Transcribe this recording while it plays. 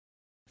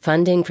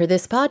Funding for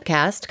this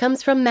podcast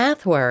comes from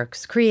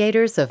MathWorks,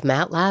 creators of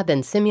MATLAB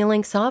and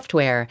Simulink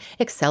software,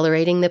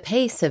 accelerating the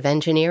pace of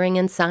engineering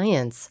and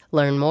science.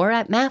 Learn more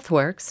at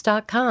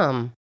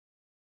mathworks.com.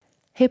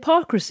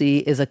 Hypocrisy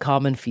is a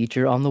common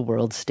feature on the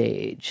world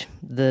stage.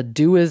 The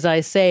do as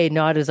I say,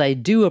 not as I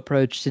do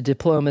approach to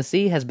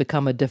diplomacy has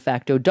become a de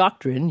facto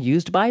doctrine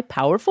used by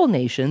powerful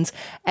nations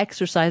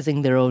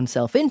exercising their own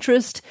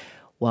self-interest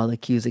while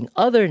accusing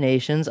other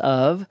nations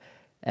of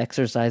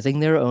exercising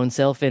their own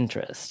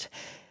self-interest.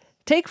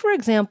 Take, for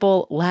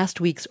example,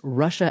 last week's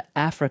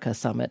Russia-Africa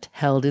summit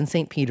held in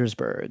St.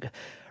 Petersburg.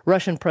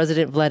 Russian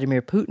President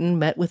Vladimir Putin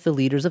met with the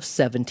leaders of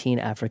 17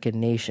 African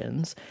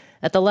nations.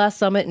 At the last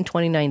summit in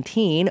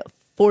 2019,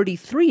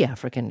 43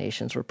 African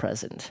nations were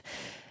present.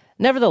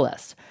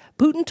 Nevertheless,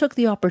 Putin took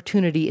the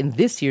opportunity in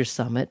this year's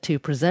summit to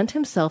present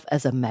himself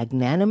as a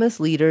magnanimous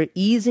leader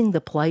easing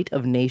the plight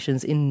of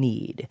nations in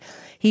need.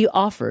 He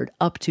offered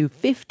up to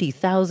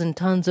 50,000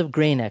 tons of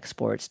grain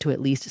exports to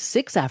at least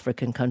 6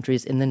 African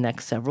countries in the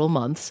next several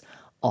months,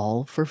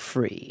 all for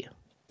free.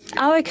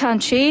 Our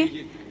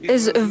country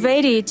is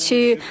ready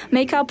to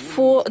make up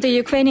for the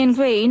Ukrainian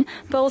grain,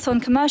 both on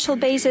commercial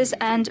basis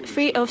and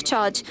free of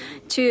charge,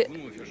 to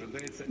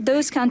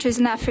those countries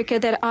in Africa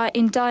that are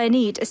in dire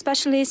need,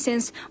 especially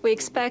since we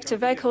expect a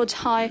record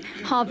high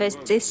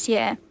harvest this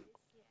year.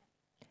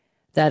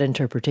 That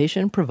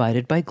interpretation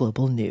provided by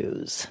Global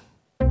News.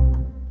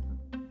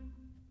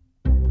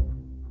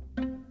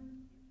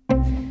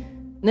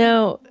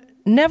 Now,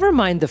 never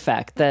mind the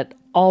fact that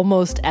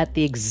almost at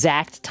the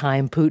exact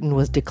time Putin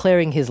was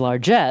declaring his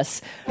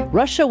largesse,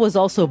 Russia was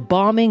also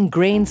bombing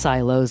grain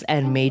silos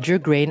and major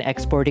grain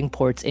exporting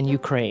ports in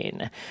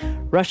Ukraine.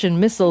 Russian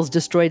missiles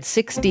destroyed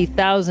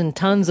 60,000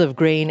 tons of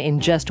grain in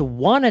just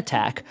one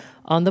attack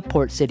on the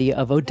port city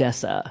of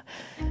Odessa.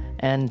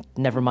 And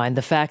never mind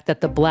the fact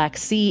that the Black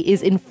Sea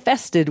is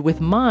infested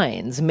with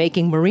mines,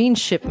 making marine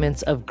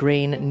shipments of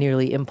grain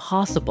nearly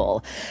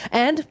impossible.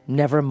 And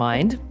never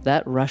mind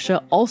that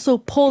Russia also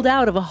pulled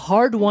out of a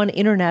hard-won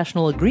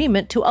international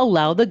agreement to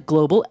allow the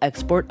global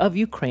export of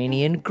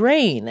Ukrainian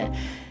grain.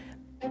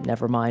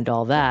 Never mind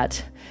all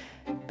that.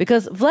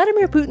 Because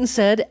Vladimir Putin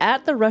said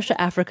at the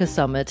Russia-Africa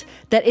summit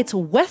that it's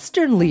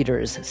Western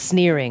leaders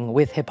sneering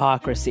with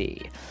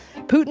hypocrisy.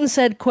 Putin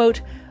said,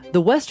 quote,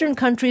 "The Western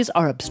countries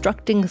are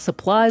obstructing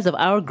supplies of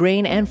our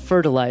grain and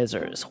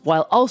fertilizers,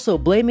 while also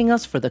blaming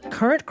us for the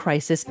current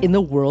crisis in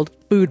the world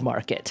food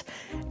market,"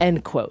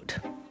 end quote.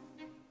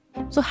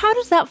 So how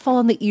does that fall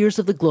on the ears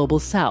of the global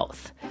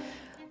South?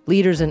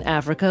 Leaders in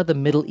Africa, the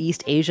Middle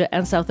East, Asia,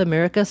 and South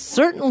America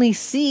certainly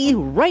see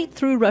right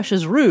through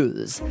Russia's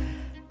ruse.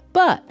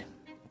 But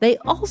they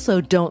also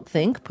don't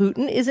think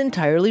Putin is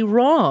entirely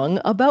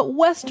wrong about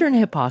Western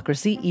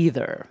hypocrisy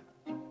either.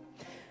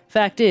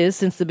 Fact is,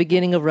 since the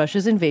beginning of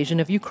Russia's invasion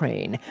of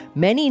Ukraine,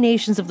 many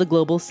nations of the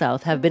global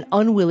South have been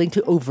unwilling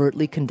to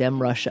overtly condemn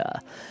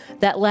Russia.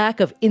 That lack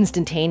of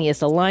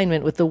instantaneous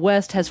alignment with the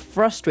West has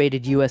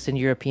frustrated U.S. and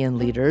European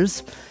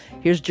leaders.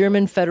 Here's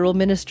German Federal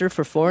Minister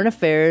for Foreign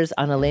Affairs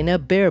Annalena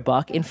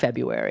Baerbock in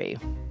February.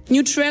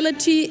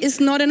 Neutrality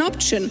is not an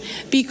option,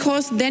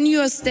 because then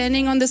you are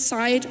standing on the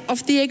side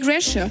of the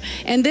aggressor.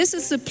 And this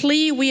is a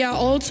plea we are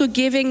also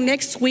giving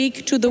next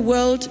week to the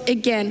world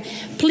again.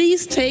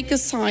 Please take a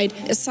side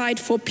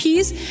for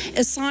peace,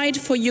 a side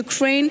for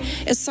Ukraine,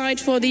 a side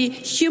for the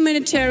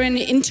humanitarian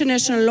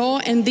international law.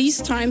 And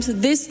these times,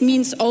 this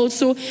means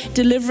also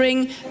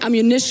delivering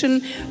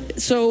ammunition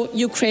so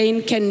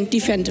Ukraine can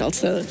defend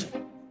itself.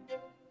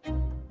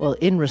 Well,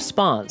 in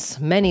response,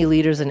 many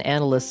leaders and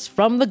analysts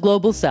from the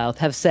global South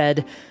have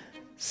said,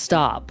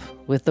 stop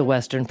with the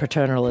Western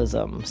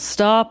paternalism,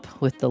 stop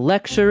with the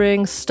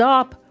lecturing,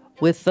 stop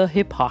with the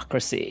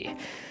hypocrisy.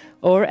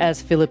 Or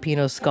as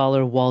Filipino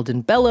scholar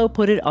Walden Bello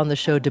put it on the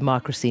show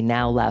Democracy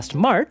Now! Last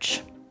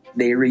March,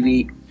 they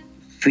really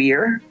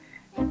fear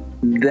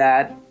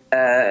that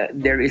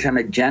there is an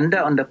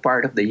agenda on the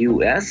part of the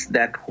U.S.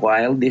 that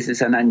while this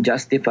is an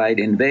unjustified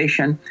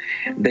invasion,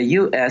 the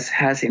U.S.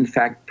 has in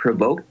fact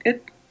provoked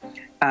it.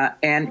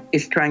 And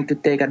is trying to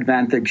take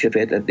advantage of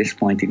it at this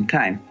point in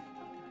time.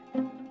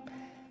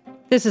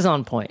 This is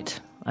On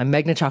Point. I'm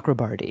Meghna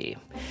Chakrabarti.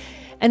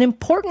 An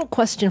important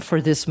question for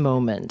this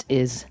moment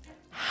is,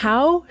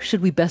 how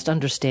should we best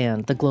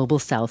understand the global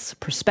South's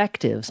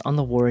perspectives on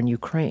the war in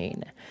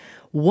Ukraine?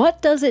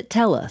 What does it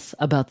tell us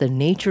about the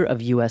nature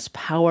of U.S.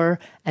 power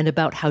and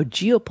about how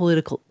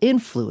geopolitical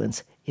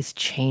influence is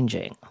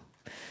changing?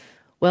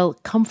 Well,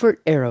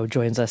 Comfort Arrow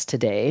joins us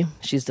today.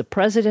 She's the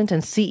president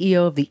and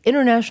CEO of the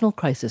International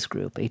Crisis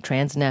Group, a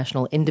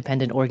transnational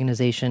independent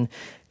organization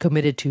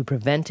committed to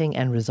preventing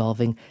and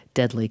resolving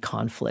deadly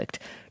conflict.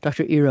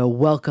 Dr. Arrow,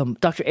 welcome.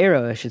 Dr.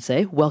 Arrow,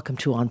 welcome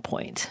to On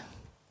Point.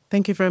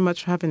 Thank you very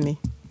much for having me.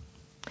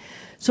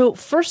 So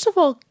first of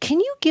all, can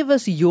you give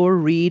us your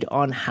read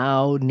on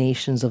how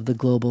nations of the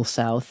global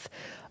South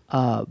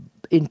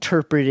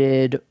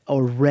interpreted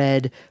or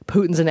read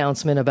Putin's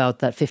announcement about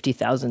that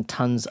 50,000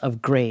 tons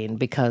of grain?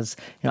 Because,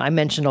 I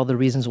mentioned all the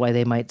reasons why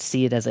they might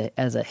see it as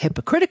a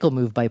hypocritical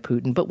move by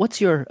Putin, but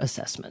what's your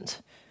assessment?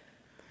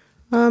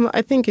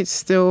 I think it's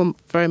still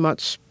very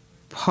much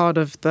part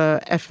of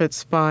the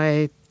efforts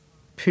by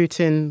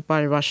Putin,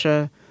 by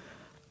Russia,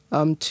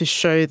 to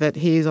show that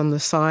he's on the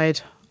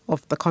side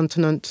of the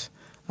continent,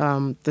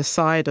 the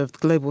side of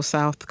global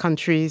South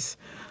countries,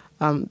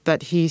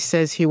 that he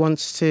says he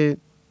wants to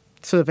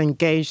sort of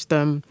engage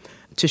them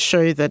to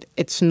show that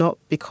it's not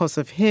because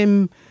of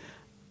him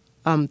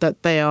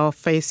that they are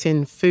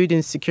facing food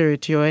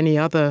insecurity or any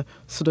other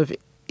sort of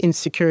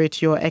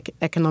insecurity or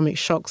economic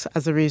shocks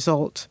as a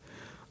result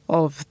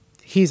of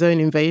his own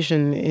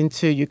invasion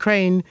into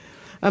Ukraine.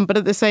 But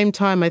at the same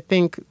time, I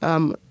think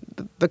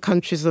the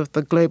countries of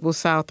the global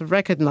South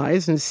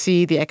recognize and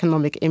see the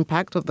economic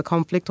impact of the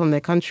conflict on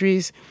their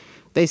countries.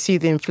 They see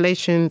the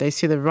inflation, they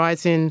see the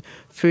rising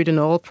food and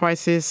oil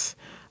prices.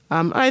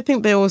 I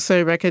think they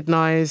also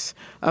recognize,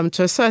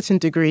 to a certain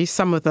degree,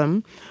 some of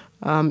them,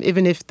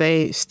 even if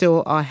they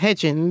still are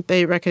hedging,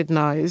 they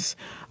recognize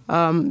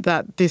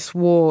that this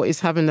war is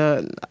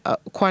having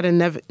quite a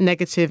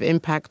negative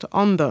impact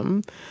on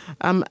them.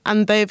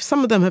 And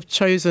some of them have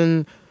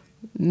chosen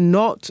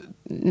not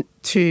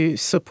to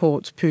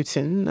support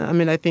Putin. I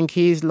mean, I think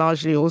he's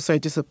largely also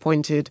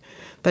disappointed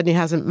that he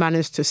hasn't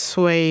managed to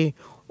sway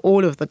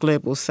all of the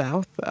global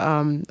South.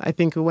 I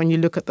think when you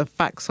look at the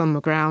facts on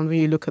the ground, when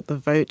you look at the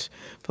vote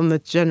from the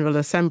General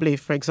Assembly,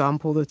 for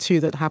example, the two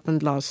that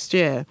happened last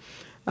year,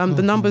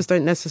 the numbers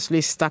don't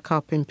necessarily stack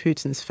up in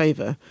Putin's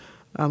favor,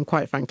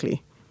 quite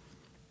frankly.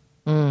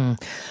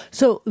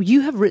 So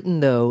you have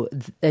written, though,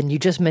 and you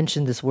just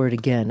mentioned this word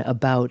again,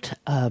 about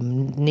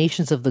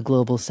nations of the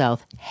global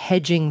South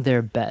hedging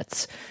their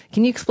bets.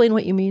 Can you explain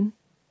what you mean?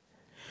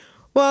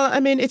 Well, I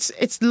mean,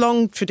 it's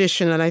long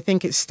tradition, and I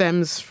think it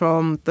stems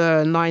from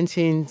the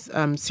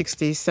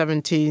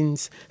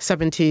 1960s,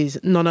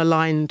 70s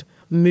non-aligned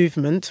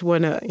movement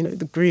when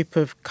the group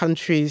of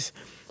countries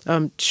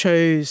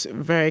chose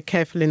very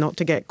carefully not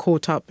to get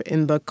caught up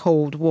in the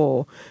Cold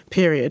War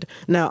period.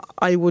 Now,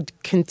 I would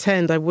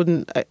contend, I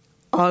wouldn't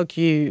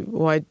argue,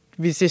 or I'd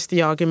resist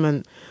the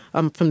argument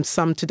from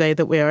some today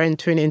that we are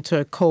entering into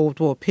a Cold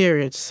War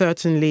period.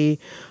 Certainly,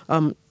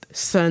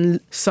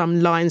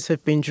 some lines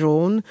have been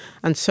drawn,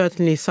 and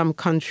certainly some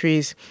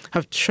countries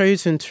have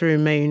chosen to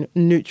remain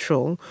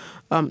neutral.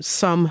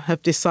 Some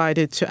have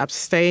decided to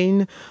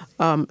abstain,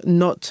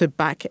 not to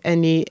back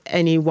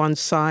any one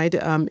side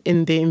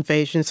in the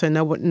invasion. So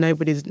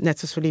nobody's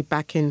necessarily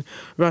backing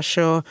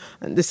Russia.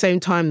 At the same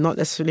time, not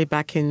necessarily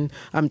backing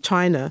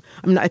China.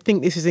 I mean, I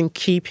think this is in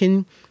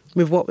keeping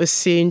with what we're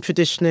seeing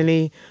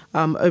traditionally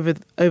over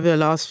the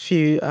last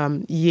few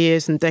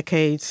years and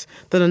decades,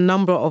 that a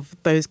number of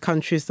those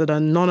countries that are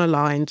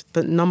non-aligned,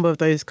 that number of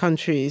those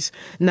countries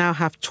now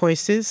have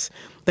choices.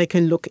 They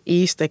can look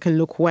east, they can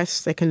look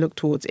west, they can look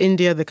towards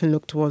India, they can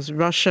look towards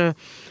Russia.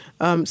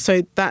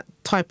 So that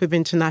type of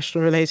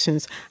international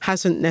relations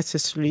hasn't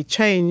necessarily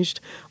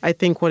changed. I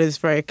think what is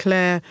very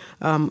clear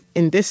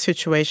in this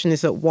situation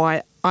is that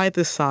why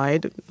either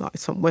side, like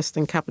some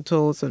Western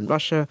capitals and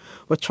Russia,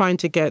 were trying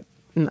to get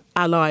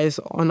allies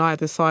on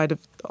either side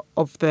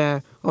of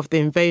the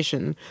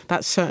invasion.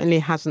 That certainly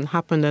hasn't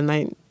happened,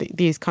 and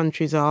these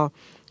countries are,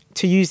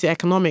 to use the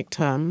economic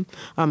term,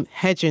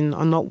 hedging,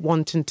 are not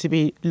wanting to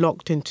be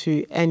locked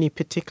into any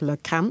particular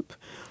camp,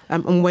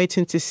 and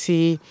waiting to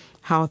see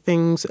how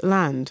things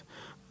land.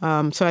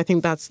 So I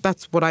think that's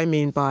what I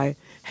mean by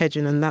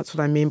hedging, and that's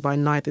what I mean by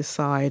neither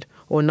side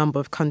or a number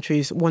of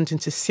countries wanting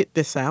to sit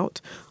this out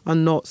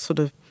and not sort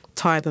of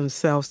tie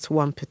themselves to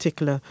one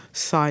particular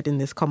side in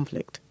this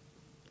conflict.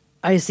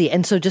 I see.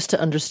 And so just to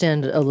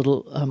understand a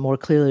little more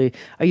clearly,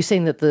 are you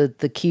saying that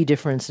the key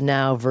difference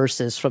now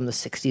versus from the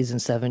 60s and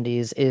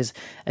 70s is,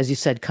 as you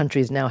said,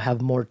 countries now have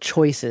more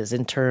choices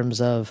in terms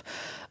of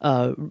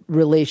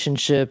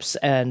relationships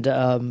and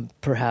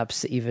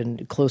perhaps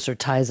even closer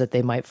ties that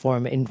they might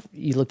form? And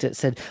you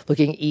said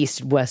looking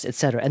east, west, et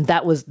cetera. And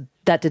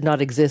that did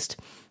not exist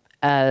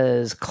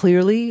as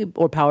clearly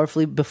or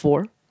powerfully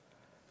before?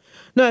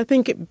 No, I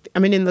think,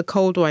 in the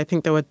Cold War, I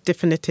think there were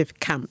definitive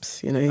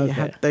camps. You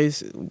had those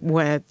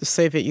where the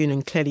Soviet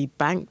Union clearly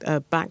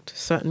backed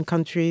certain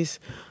countries,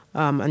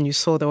 and you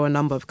saw there were a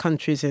number of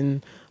countries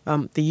in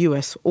the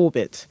US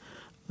orbit.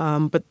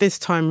 But this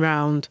time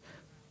round,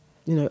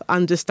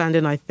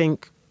 understanding, I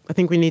think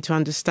we need to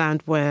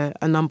understand where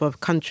a number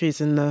of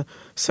countries in the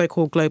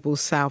so-called global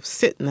South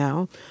sit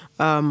now,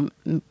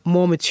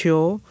 more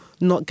mature,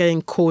 not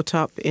getting caught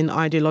up in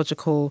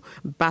ideological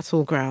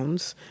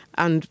battlegrounds,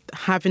 and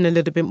having a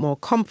little bit more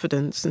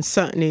confidence, and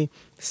certainly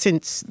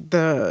since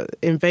the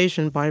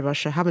invasion by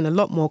Russia, having a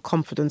lot more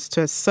confidence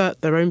to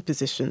assert their own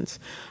positions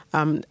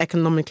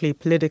economically,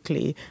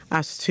 politically,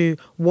 as to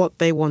what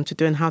they want to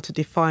do and how to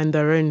define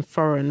their own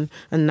foreign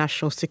and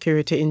national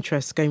security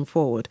interests going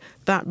forward.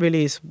 That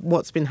really is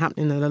what's been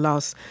happening in the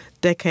last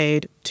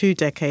decade, 2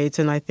 decades,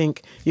 and I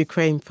think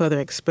Ukraine further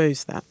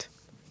exposed that.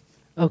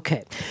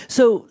 Okay.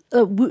 So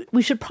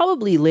we should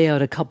probably lay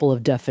out a couple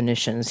of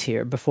definitions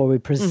here before we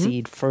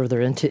proceed further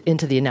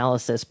into the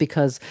analysis,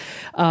 because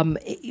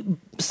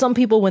some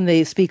people, when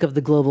they speak of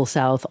the global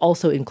south,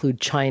 also include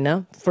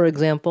China, for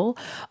example.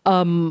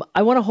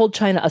 I want to hold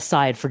China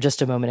aside for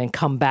just a moment and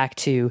come back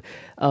to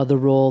the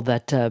role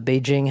that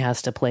Beijing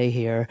has to play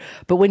here.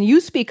 But when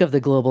you speak of the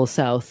global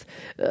south,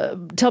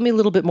 tell me a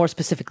little bit more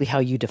specifically how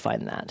you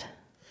define that.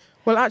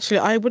 Well, actually,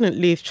 I wouldn't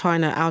leave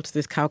China out of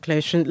this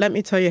calculation. Let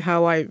me tell you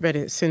how I read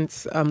it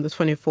since the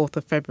 24th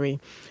of February.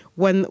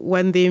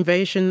 When the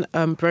invasion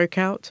broke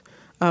out,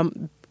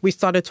 we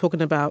started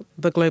talking about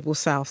the global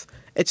south.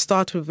 It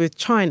started with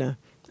China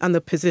and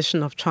the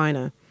position of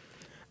China.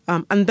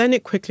 And then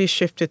it quickly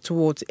shifted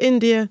towards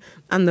India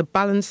and the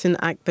balancing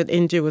act that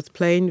India was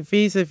playing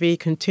vis-a-vis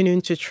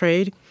continuing to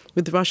trade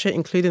with Russia,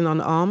 including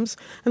on arms.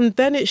 And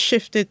then it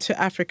shifted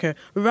to Africa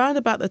around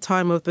about the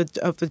time of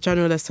the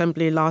General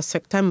Assembly last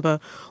September,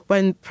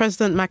 when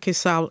President Macky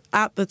Sall,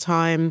 at the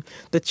time,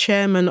 the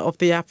chairman of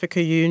the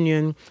Africa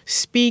Union,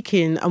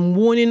 speaking and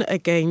warning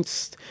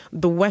against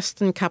the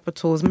Western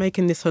capitals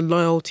making this a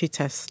loyalty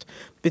test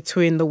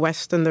between the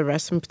West and the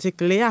rest, and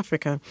particularly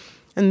Africa.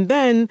 And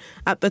then,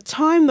 at the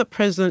time that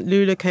President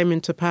Lula came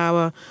into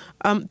power,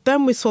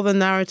 then we saw the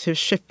narrative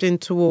shifting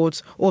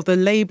towards, or the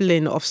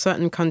labeling of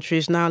certain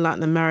countries, now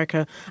Latin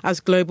America,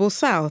 as global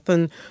south.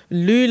 And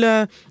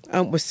Lula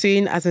was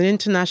seen as an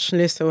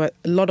internationalist. There were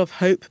a lot of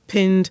hope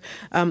pinned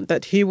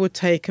that he would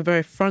take a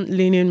very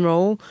front-leaning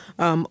role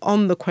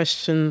on the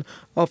question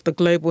of the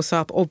global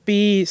south, or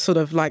be sort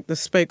of like the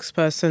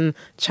spokesperson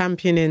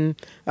championing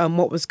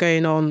what was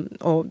going on,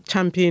 or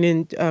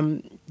championing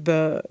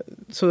the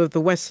sort of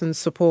the Western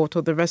support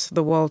or the rest of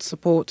the world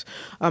support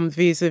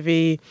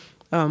vis-a-vis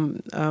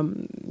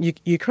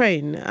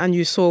Ukraine. And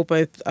you saw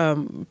both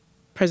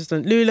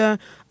President Lula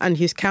and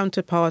his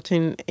counterpart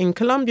in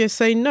Colombia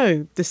say,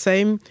 no, the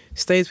same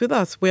stays with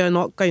us. We are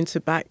not going to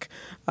back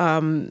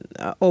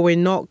or we're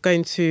not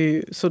going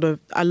to sort of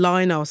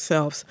align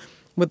ourselves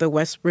with the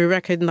West. We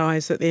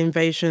recognize that the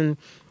invasion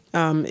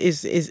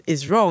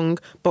is wrong,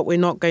 but we're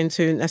not going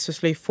to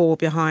necessarily fall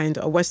behind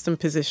a Western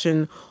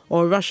position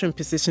or a Russian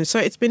position. So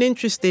it's been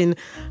interesting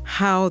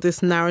how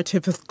this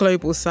narrative of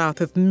global south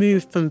has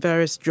moved from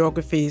various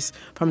geographies,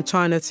 from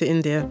China to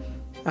India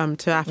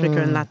to Africa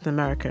and Latin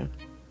America.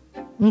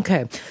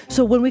 Okay.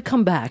 So when we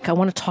come back, I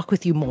want to talk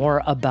with you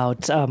more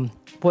about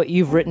what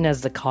you've written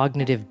as the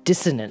cognitive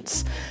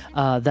dissonance,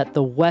 that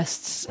the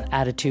West's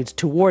attitudes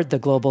toward the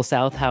global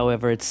south,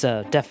 however its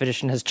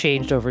definition has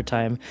changed over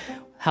time,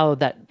 how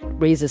that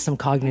raises some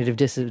cognitive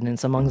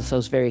dissonance amongst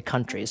those very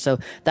countries. So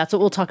that's what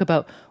we'll talk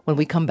about when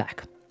we come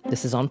back.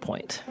 This is On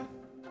Point.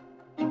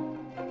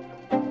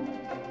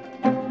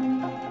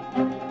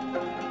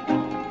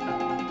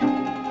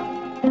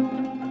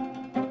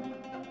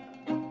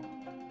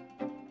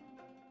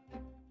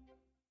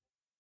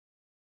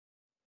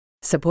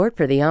 Support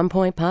for the On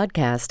Point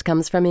podcast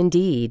comes from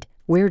Indeed.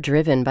 We're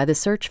driven by the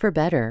search for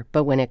better,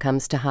 but when it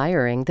comes to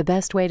hiring, the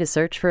best way to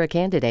search for a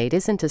candidate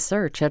isn't to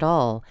search at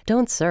all.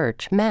 Don't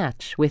search,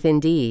 match with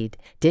Indeed.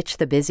 Ditch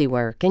the busy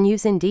work and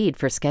use Indeed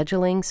for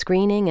scheduling,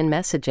 screening, and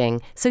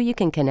messaging so you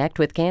can connect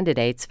with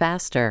candidates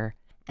faster.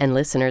 And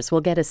listeners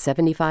will get a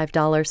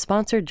 $75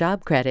 sponsored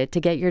job credit to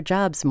get your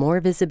jobs more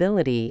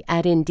visibility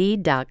at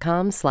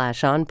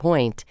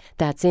Indeed.com/onpoint.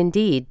 That's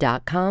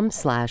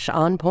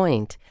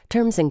Indeed.com/onpoint.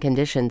 Terms and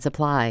conditions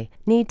apply.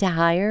 Need to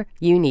hire?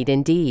 You need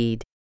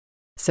Indeed.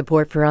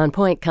 Support for On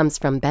Point comes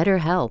from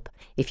BetterHelp.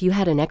 If you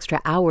had an extra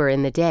hour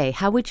in the day,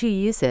 how would you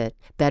use it?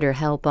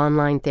 BetterHelp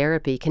Online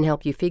Therapy can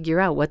help you figure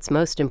out what's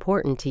most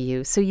important to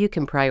you so you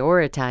can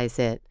prioritize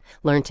it.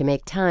 Learn to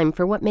make time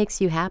for what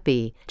makes you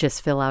happy.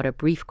 Just fill out a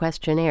brief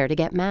questionnaire to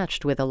get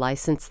matched with a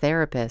licensed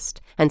therapist,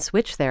 and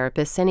switch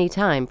therapists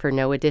anytime for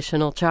no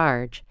additional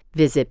charge.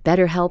 Visit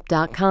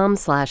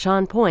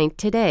BetterHelp.com/onpoint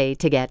today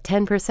to get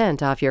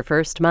 10% off your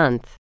first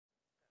month.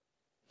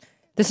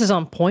 This is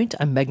On Point.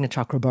 I'm Meghna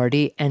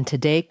Chakrabarti, and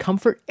today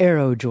Comfort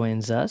Arrow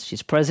joins us.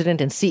 She's president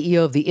and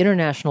CEO of the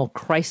International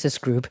Crisis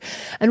Group,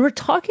 and we're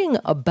talking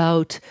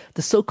about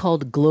the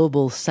so-called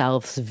Global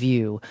South's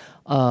view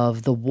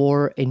of the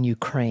war in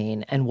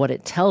Ukraine and what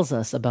it tells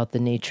us about the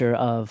nature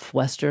of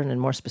Western and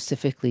more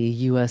specifically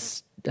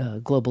U.S.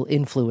 Global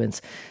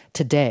influence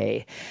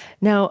today.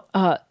 Now,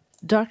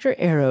 Dr.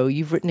 Arrow,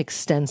 you've written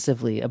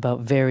extensively about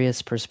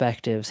various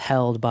perspectives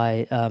held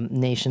by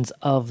nations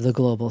of the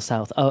Global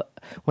South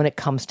when it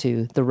comes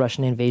to the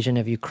Russian invasion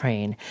of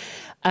Ukraine.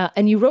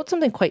 And you wrote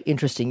something quite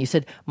interesting. You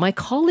said, my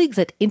colleagues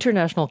at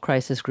International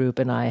Crisis Group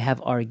and I have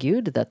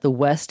argued that the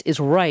West is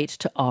right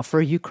to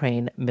offer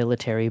Ukraine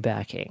military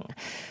backing.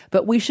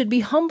 But we should be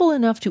humble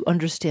enough to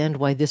understand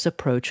why this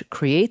approach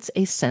creates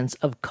a sense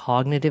of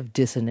cognitive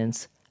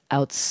dissonance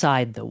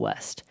outside the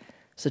West.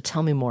 So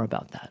tell me more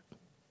about that.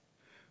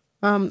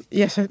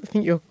 Yes, I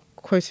think you're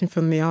quoting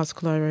from the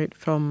article I wrote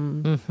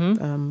from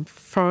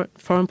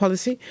Foreign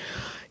Policy.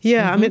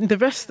 Yeah, I mean, the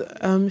rest,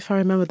 if I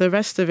remember, the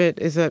rest of it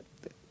is that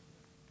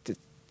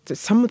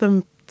some of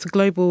them, the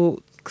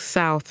Global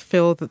South,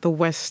 feel that the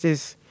West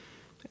is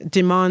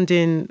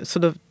demanding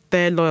sort of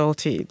their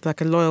loyalty,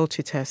 like a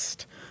loyalty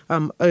test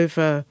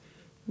over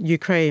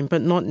Ukraine,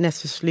 but not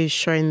necessarily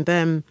showing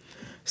them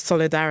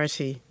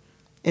solidarity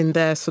in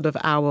their sort of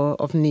hour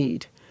of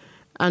need.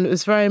 And it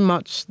was very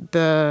much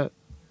the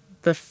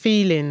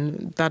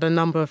feeling that a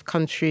number of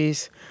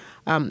countries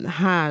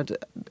had.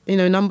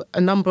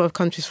 A number of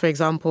countries, for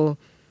example,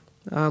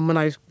 when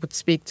I would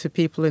speak to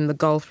people in the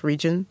Gulf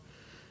region,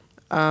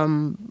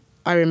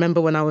 I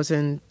remember when I was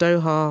in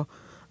Doha,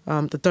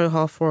 the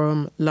Doha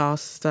Forum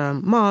last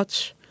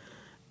March,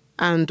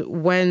 and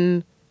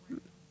when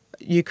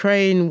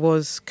Ukraine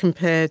was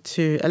compared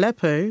to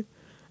Aleppo,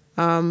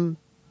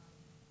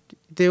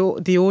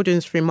 the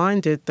audience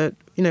reminded that,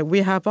 we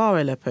have our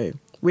Aleppo.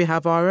 We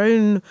have our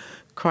own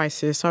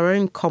crisis, our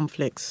own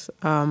conflicts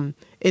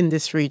in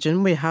this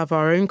region. We have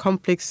our own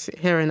conflicts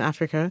here in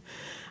Africa.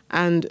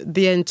 And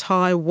the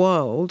entire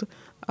world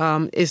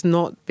is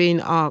not being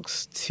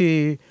asked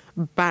to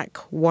back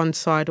one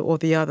side or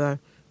the other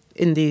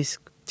in these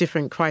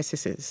different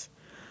crises.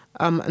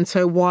 And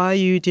so why are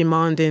you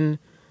demanding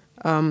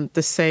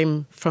the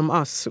same from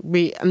us?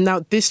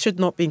 Now, this should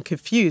not be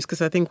confused,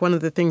 because I think one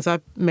of the things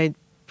I've made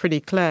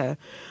pretty clear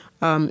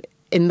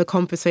in the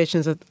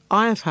conversations that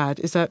I have had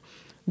is that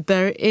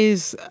there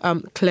is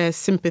clear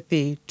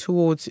sympathy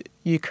towards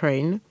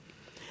Ukraine.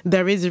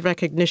 There is a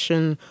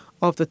recognition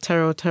of the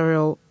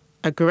territorial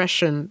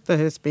aggression that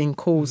has been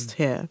caused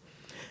here.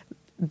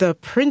 The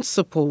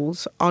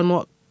principles are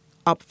not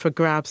up for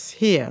grabs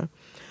here.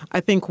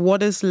 I think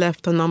what has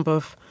left a number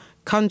of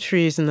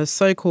countries in the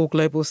so-called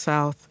global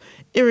south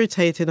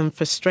irritated and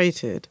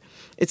frustrated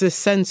is a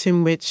sense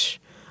in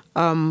which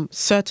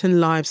certain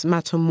lives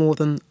matter more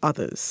than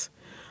others.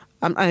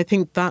 I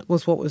think that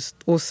was what was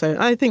also,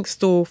 I think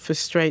still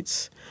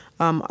frustrates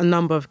a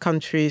number of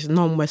countries,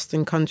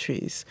 non-Western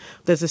countries.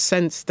 There's a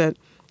sense that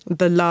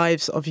the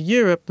lives of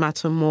Europe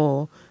matter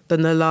more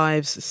than the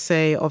lives,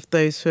 say, of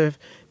those who have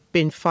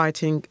been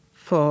fighting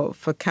for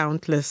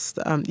countless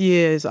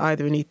years,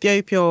 either in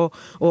Ethiopia or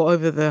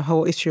over the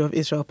whole issue of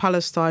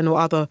Israel-Palestine or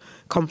other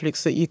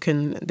conflicts that you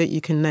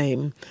can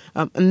name.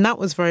 And that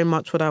was very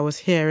much what I was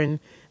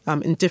hearing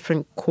in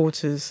different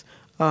quarters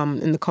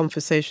in the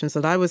conversations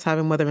that I was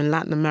having, whether in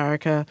Latin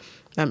America,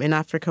 in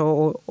Africa,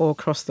 or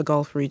across the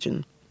Gulf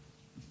region.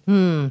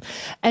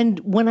 And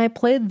when I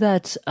played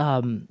that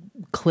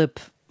clip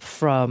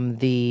from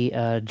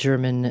the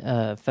German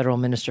Federal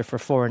Minister for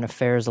Foreign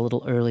Affairs a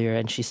little earlier,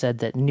 and she said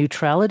that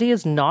neutrality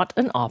is not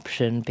an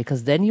option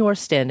because then you are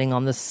standing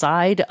on the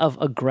side of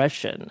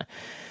aggression.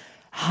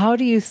 How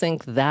do you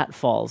think that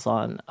falls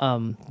on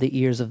the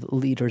ears of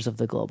leaders of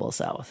the Global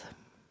South?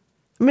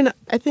 I mean,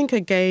 I think,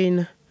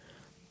 again,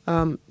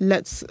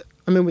 let's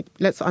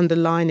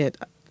underline it.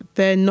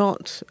 They're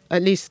not,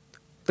 at least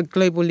the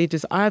global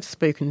leaders I've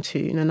spoken to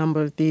in a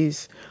number of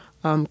these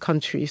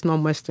countries,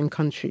 non-Western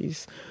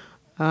countries,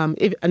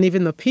 and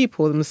even the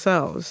people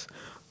themselves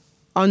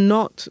are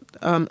not,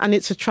 and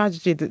it's a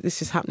tragedy that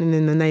this is happening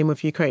in the name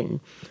of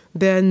Ukraine,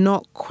 they're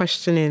not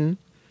questioning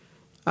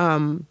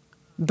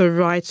the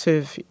right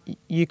of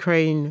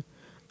Ukraine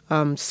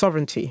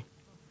sovereignty.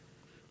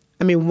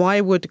 I mean, why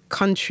would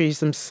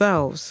countries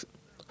themselves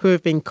who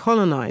have been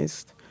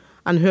colonized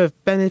and who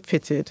have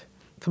benefited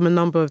from a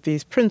number of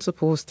these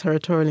principles,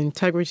 territorial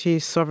integrity,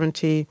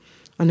 sovereignty,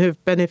 and who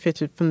have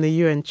benefited from the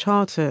UN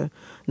Charter,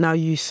 now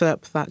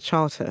usurp that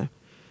charter?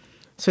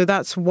 So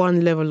that's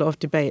one level of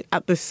debate.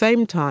 At the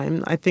same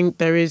time, I think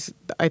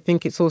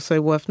it's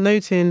also worth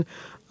noting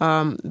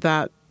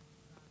that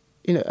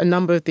a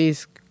number of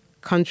these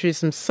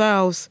countries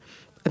themselves,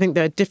 I think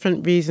there are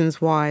different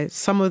reasons why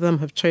some of them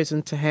have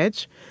chosen to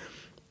hedge.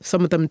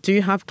 Some of them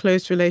do have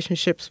close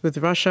relationships with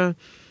Russia.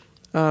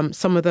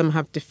 Some of them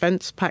have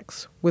defense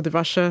pacts with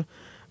Russia.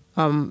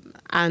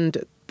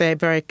 And they're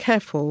very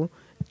careful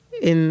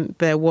in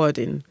their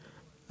wording,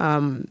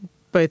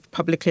 both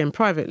publicly and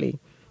privately.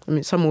 I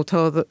mean, some will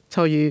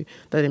tell you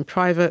that in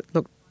private,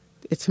 look,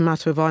 it's a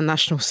matter of our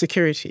national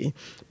security,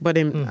 but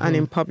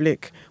in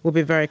public, we'll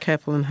be very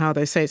careful in how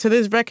they say it. So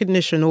there's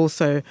recognition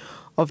also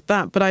of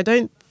that. But I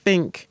don't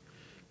think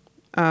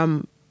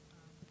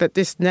that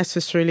this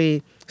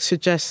necessarily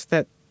suggests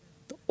that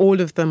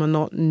all of them are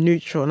not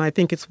neutral. And I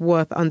think it's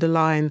worth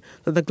underlining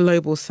that the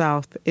Global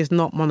South is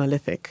not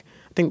monolithic.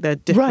 I think there are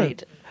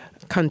different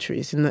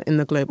countries in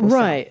the Global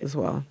South as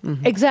well.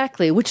 Mm-hmm.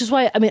 Exactly, which is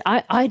why, I mean,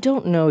 I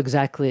don't know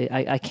exactly,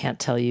 I can't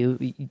tell you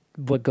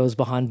what goes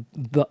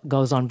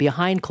on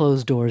behind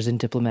closed doors in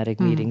diplomatic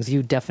meetings.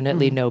 You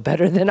definitely know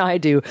better than I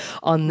do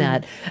on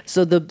that.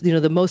 So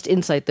the most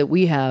insight that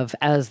we have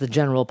as the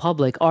general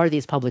public are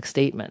these public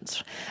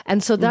statements.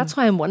 And so that's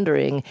why I'm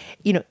wondering,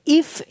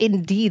 if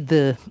indeed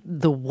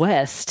the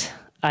West,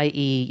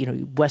 i.e.,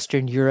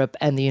 Western Europe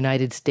and the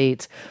United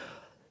States,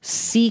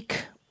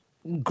 seek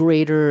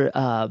greater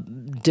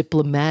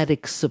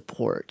diplomatic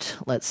support,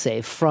 let's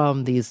say,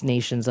 from these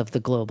nations of the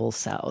Global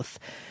South,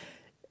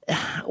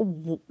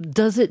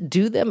 does it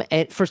do them,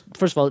 first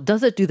of all,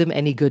 does it do them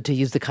any good to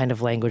use the kind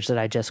of language that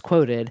I just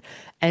quoted?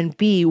 And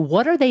B,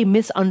 what are they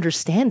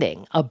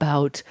misunderstanding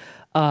about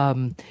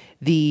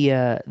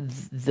the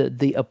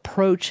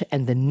approach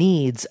and the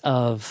needs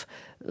of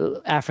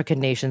African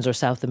nations or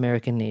South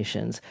American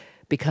nations,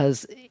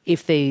 because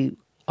if they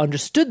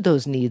understood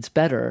those needs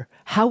better,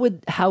 how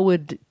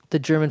would the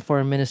German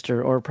foreign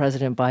minister or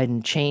President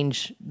Biden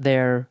change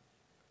their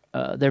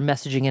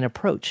messaging and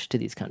approach to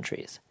these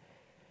countries?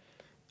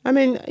 I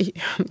mean,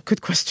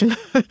 good question.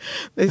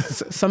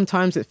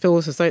 Sometimes it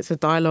feels as though it's a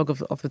dialogue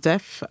of the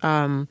deaf,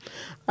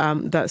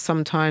 that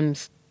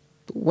sometimes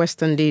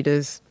Western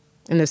leaders,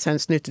 in a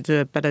sense, need to do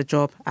a better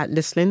job at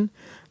listening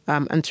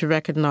and to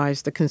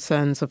recognize the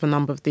concerns of a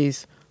number of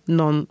these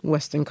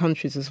non-Western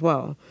countries as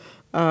well.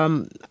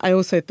 I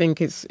also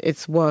think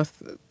it's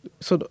worth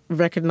sort of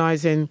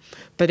recognizing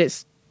that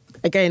it's,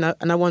 again,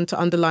 and I want to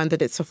underline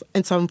that it's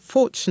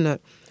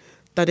unfortunate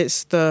that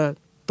it's the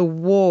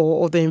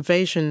war or the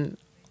invasion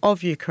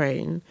of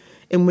Ukraine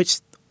in which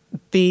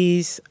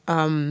these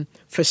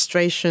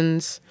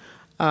frustrations,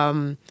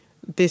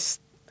 this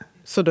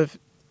sort of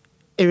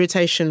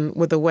irritation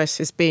with the West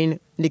is being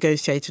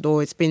negotiated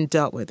or it's being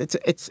dealt with.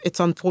 It's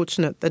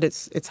unfortunate that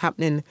it's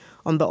happening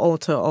on the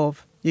altar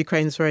of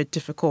Ukraine's very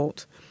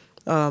difficult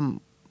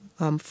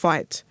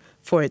fight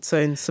for its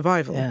own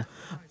survival. Yeah.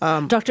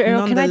 Dr.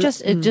 Errol, can I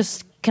just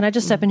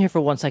step in here for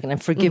 1 second,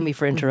 and forgive me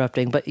for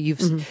interrupting, but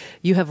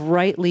you have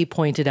rightly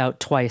pointed out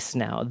twice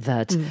now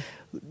that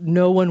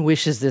no one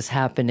wishes this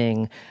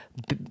happening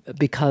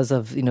because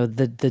of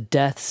the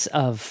deaths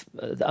of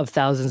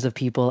thousands of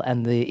people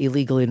and the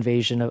illegal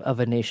invasion of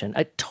a nation.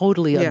 I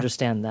totally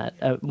understand that.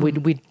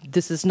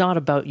 This is not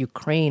about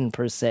Ukraine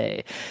per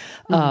se,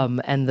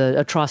 and the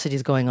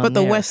atrocities going on. But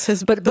the there.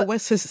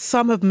 West has.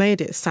 Some have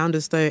made it sound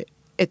as though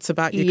it's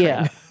about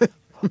Ukraine. Yeah.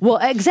 Well,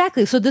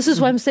 exactly. So this is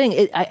what I'm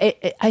saying.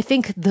 I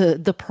think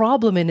the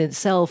problem in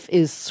itself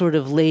is sort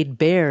of laid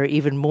bare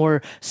even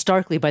more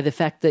starkly by the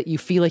fact that you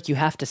feel like you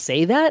have to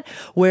say that.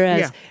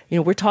 Whereas,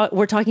 we're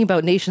talking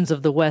about nations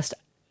of the West,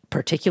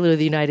 particularly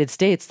the United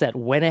States, that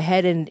went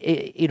ahead and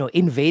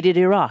invaded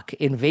Iraq,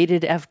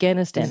 invaded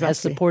Afghanistan, has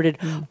supported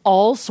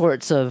all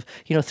sorts of,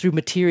 through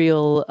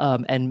material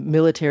and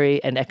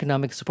military and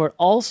economic support,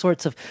 all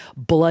sorts of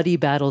bloody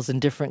battles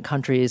in different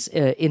countries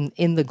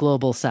in the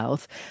global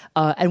South.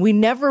 And we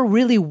never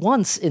really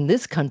once in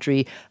this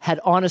country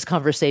had honest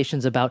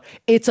conversations about,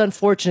 it's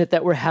unfortunate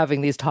that we're having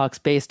these talks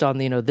based on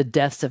the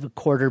deaths of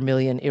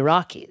 250,000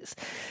 Iraqis.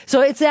 So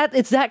it's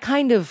that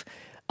kind of.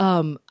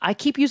 I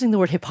keep using the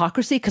word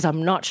hypocrisy because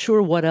I'm not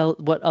sure what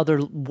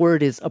other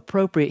word is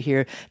appropriate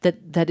here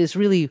that is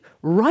really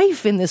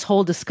rife in this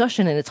whole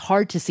discussion, and it's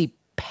hard to see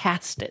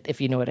past it, if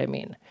you know what I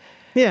mean.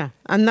 Yeah,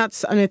 and I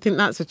think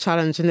that's a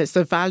challenge, and it's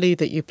the value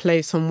that you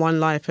place on one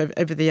life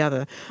over the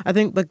other. I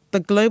think the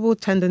global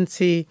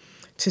tendency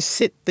to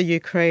sit the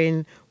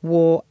Ukraine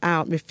war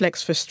out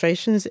reflects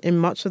frustrations in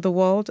much of the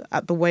world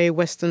at the way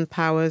Western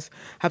powers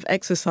have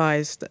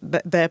exercised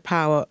their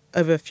power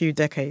over a few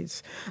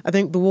decades. I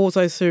think the war's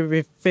also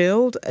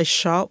revealed a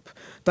sharp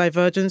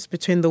divergence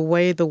between the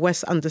way the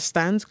West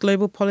understands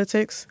global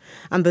politics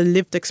and the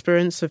lived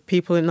experience of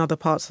people in other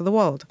parts of the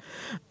world.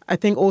 I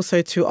think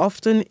also too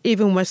often,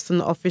 even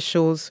Western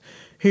officials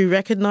who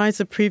recognize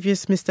the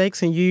previous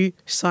mistakes, and you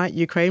cite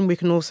Ukraine, we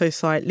can also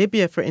cite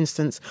Libya, for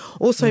instance,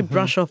 also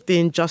brush off the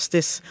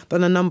injustice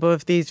that a number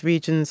of these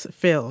regions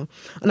feel.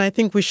 And I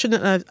think we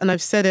shouldn't have, and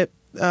I've said it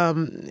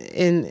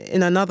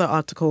in another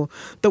article,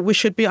 that we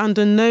should be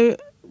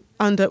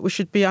we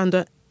shouldn't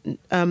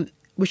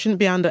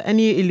be under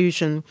any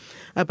illusion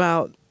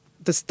about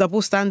this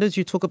double standards.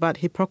 You talk about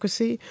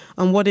hypocrisy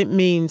and what it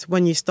means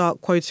when you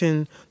start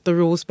quoting the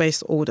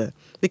rules-based order.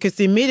 Because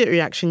the immediate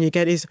reaction you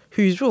get is,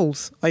 whose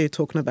rules are you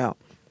talking about?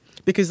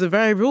 Because the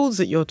very rules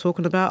that you're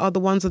talking about are the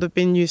ones that have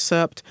been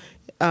usurped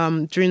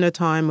during the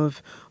time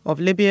of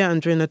Libya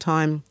and during the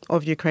time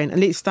of Ukraine. At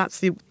least that's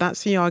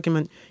the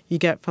argument you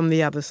get from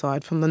the other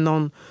side, from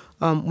the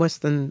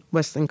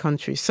Western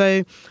countries.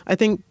 So I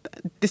think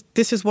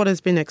this is what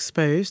has been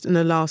exposed in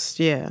the last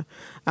year,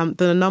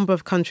 that a number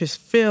of countries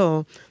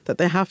feel that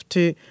they have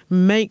to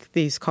make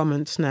these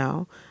comments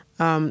now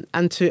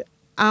and to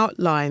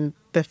outline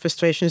their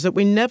frustrations that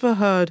we never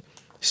heard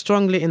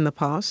strongly in the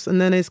past,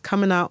 and then is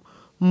coming out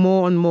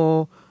more and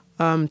more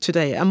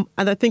today. And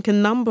I think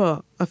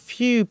a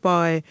few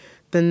by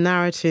the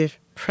narrative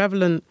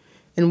prevalent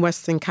in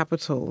Western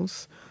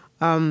capitals,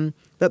 that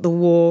the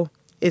war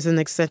is an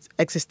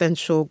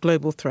existential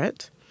global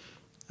threat,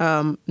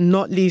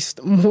 not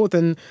least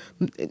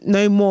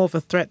no more of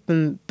a threat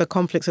than the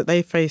conflicts that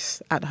they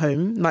face at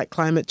home, like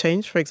climate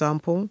change, for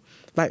example,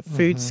 like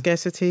food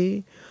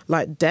scarcity,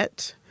 like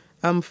debt,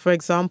 for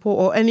example,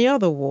 or any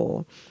other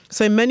war.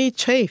 So many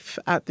chafe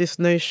at this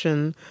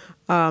notion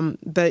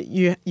that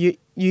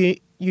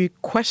you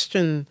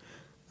question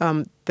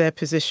their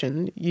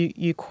position,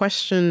 you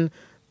question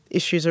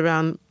issues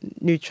around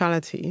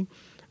neutrality.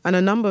 And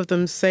a number of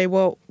them say,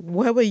 well,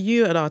 where were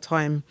you at our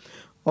time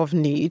of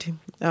need?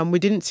 We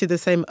didn't see the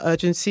same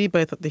urgency,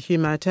 both at the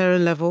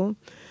humanitarian level,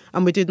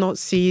 and we did not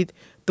see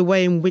the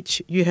way in which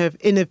you have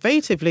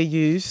innovatively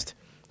used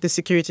the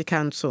Security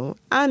Council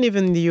and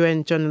even the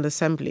UN General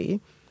Assembly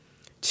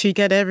to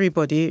get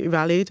everybody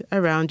rallied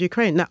around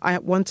Ukraine. Now, I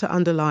want to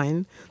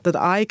underline that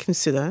I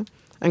consider,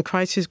 and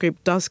Crisis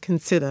Group does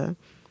consider,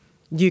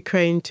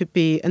 Ukraine to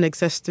be an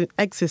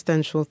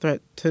existential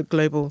threat to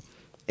global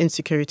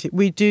insecurity.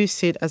 We do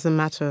see it as a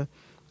matter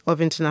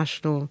of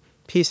international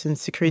peace and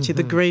security,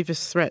 the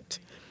gravest threat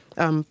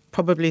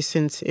probably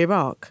since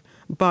Iraq.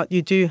 But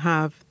you do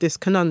have this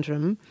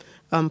conundrum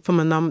from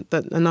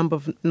that a number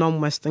of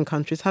non-Western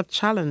countries have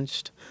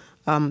challenged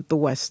the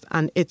West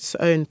and its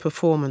own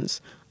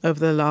performance over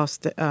the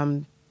last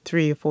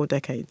 3 or 4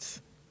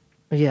 decades.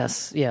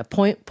 Yes, yeah,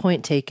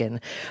 point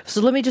taken. So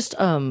let me just,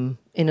 in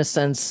a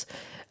sense,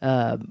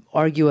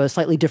 argue a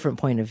slightly different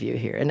point of view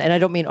here, and I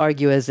don't mean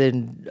argue as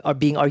in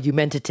being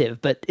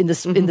argumentative, but in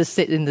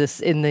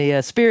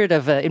the spirit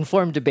of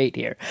informed debate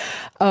here,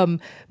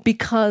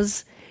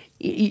 because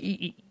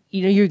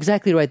you're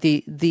exactly right.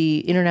 The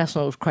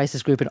International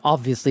Crisis Group, and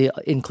obviously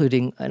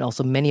including and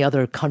also many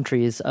other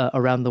countries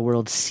around the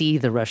world, see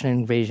the Russian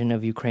invasion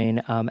of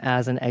Ukraine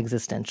as an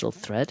existential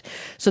threat.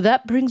 So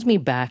that brings me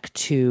back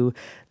to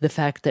the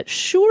fact that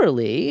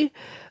surely,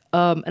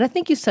 and I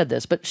think you said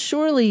this, but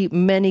surely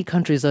many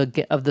countries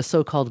of the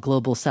so-called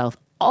global South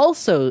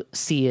also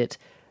see it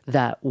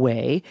that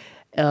way.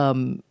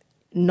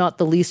 Not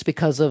the least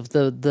because of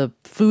the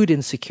food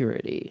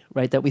insecurity,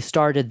 right, that we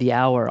started the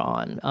hour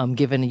on,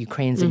 given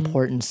Ukraine's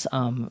importance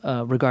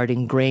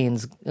regarding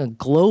grains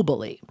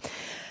globally.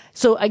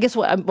 So I guess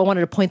I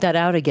wanted to point that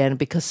out again,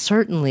 because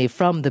certainly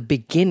from the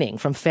beginning,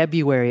 from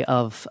February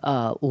of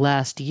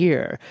last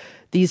year,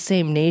 these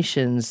same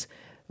nations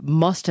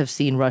must have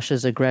seen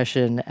Russia's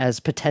aggression as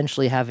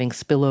potentially having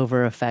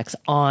spillover effects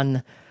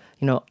on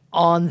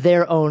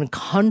their own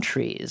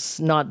countries,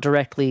 not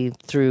directly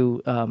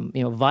through,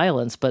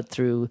 violence, but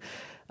through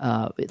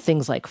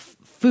things like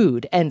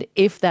food. And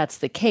if that's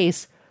the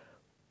case,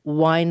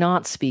 why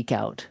not speak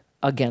out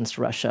against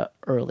Russia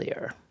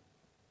earlier?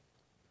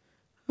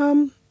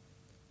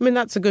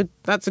 That's a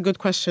good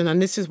question,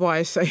 and this is why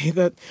I say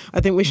that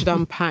I think we should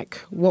unpack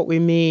what we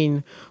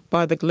mean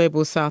by the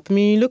global South. I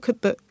mean,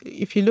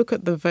 if you look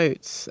at the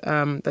votes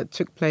that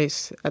took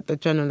place at the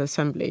General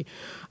Assembly,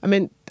 I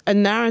mean, a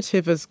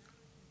narrative has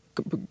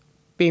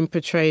been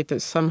portrayed that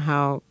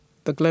somehow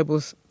the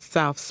global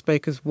South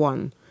spoke as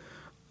one.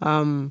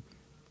 And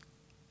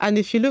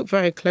if you look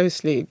very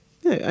closely,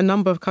 a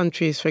number of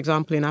countries, for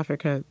example, in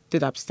Africa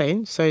did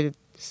abstain, so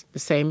it's the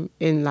same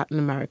in Latin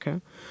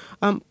America.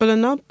 But a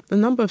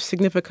number of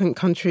significant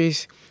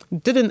countries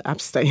didn't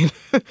abstain.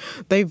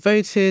 They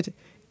voted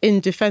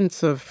in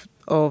defense of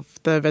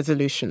the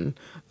resolution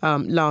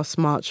last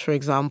March, for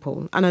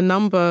example. And a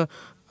number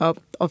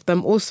of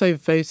them also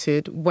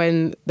voted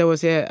when there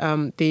was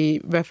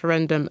the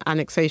referendum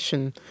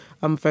annexation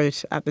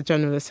vote at the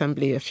General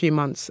Assembly a few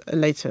months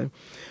later.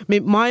 I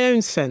mean, my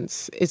own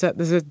sense is that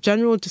there's a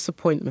general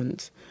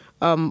disappointment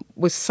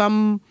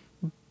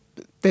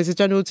there's a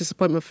general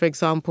disappointment, for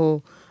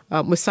example,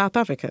 with South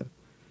Africa.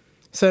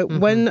 So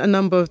when a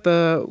number of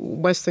the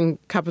Western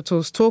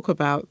capitals talk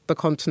about the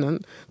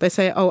continent, they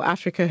say,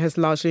 Africa has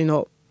largely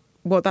not.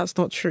 Well, that's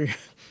not true.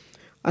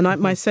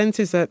 And my sense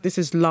is that this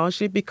is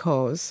largely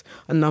because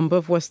a number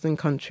of Western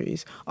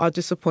countries are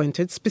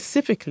disappointed,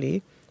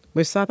 specifically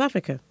with South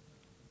Africa.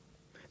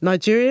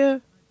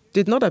 Nigeria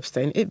did not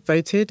abstain. It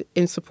voted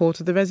in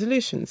support of the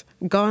resolutions.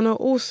 Ghana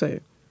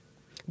also.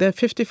 There are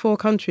 54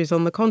 countries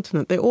on the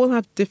continent. They all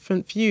have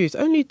different views.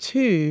 Only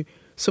 2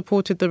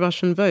 supported the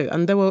Russian vote,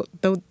 and they were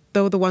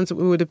the ones that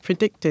we would have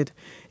predicted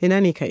in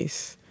any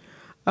case.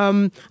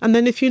 And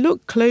then if you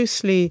look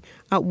closely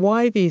at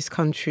why these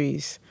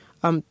countries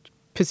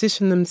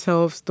position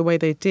themselves the way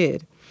they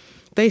did,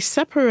 they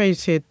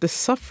separated the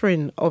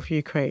suffering of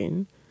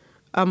Ukraine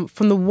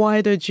from the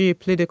wider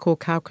geopolitical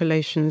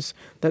calculations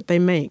that they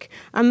make.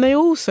 And they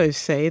also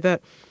say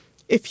that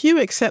if you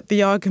accept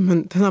the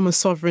argument that I'm a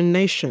sovereign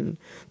nation,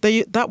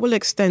 that will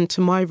extend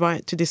to my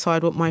right to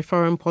decide what my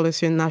foreign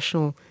policy and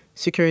national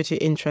security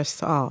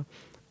interests are.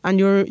 And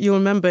you'll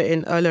remember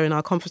earlier in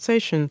our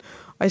conversation,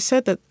 I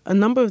said that a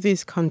number of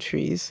these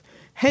countries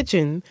hedge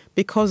in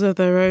because of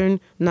their own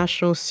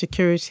national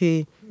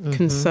security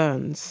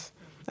concerns.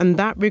 And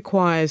that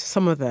requires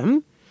some of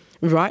them,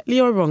 rightly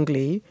or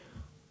wrongly,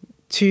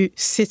 to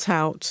sit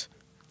out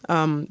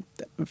outside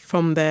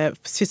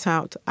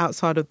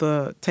of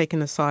the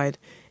taken aside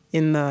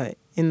in the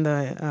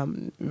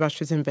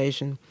Russia's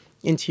invasion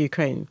into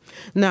Ukraine.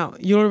 Now,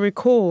 you'll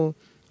recall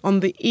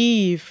on the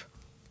eve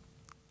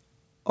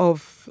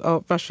of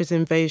Russia's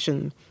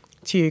invasion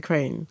to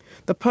Ukraine,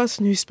 the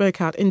person who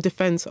spoke out in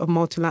defense of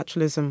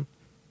multilateralism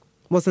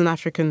was an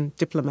African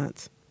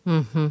diplomat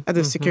at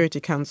the Security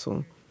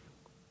Council,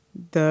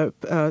 the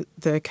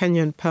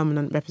Kenyan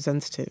permanent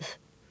representative.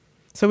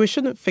 So we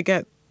shouldn't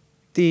forget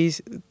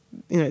this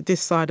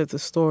side of the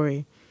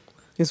story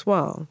as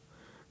well.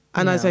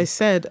 And as I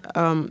said,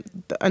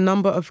 a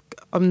number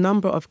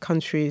of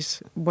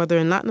countries, whether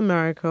in Latin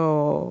America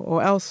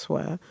or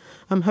elsewhere,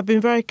 have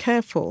been very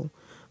careful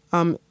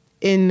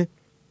in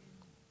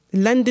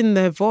lending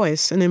their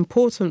voice, an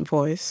important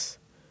voice,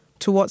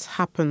 to what's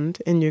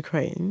happened in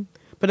Ukraine,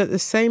 But at the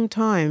same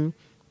time,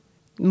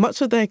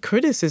 much of their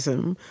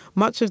criticism,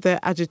 much of their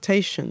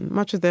agitation,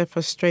 much of their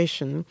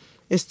frustration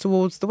is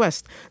towards the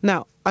West.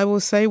 Now, I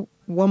will say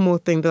one more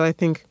thing that I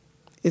think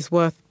is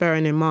worth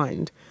bearing in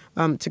mind,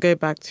 to go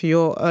back to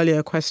your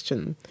earlier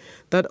question,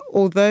 that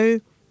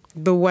although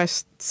the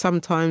West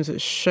sometimes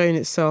has shown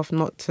itself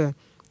not to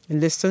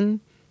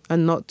listen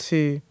and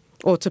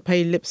or to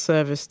pay lip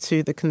service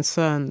to the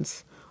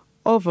concerns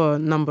of a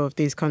number of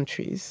these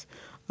countries,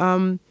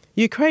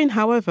 Ukraine,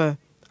 however,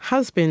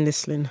 has been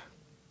listening.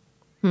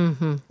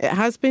 Mm-hmm. It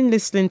has been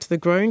listening to the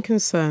growing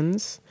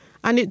concerns,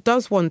 and it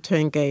does want to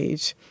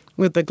engage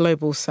with the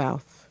global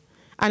South.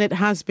 And it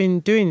has been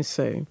doing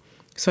so.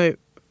 So,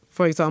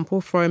 for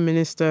example, Foreign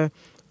Minister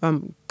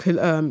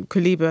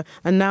Kuleba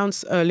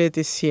announced earlier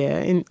this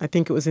year, I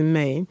think it was in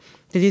May,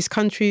 that his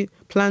country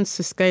plans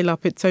to scale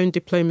up its own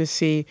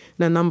diplomacy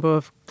in a number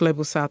of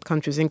global South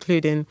countries,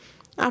 including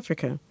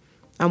Africa.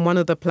 And one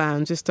of the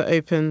plans is to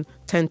open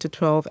 10 to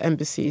 12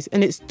 embassies.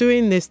 And it's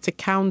doing this to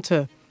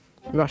counter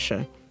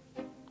Russia.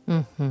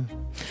 Mm-hmm.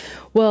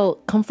 Well,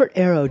 Comfort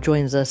Arrow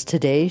joins us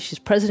today. She's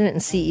president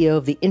and CEO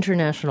of the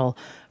International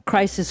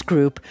Crisis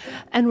Group.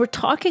 And we're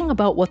talking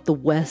about what the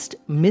West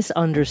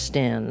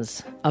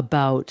misunderstands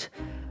about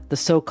the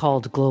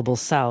so-called global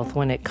South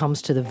when it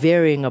comes to the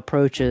varying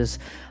approaches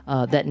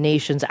that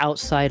nations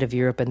outside of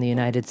Europe and the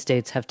United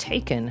States have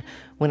taken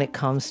when it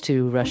comes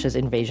to Russia's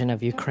invasion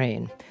of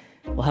Ukraine.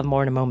 We'll have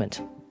more in a moment.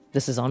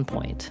 This is On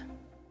Point.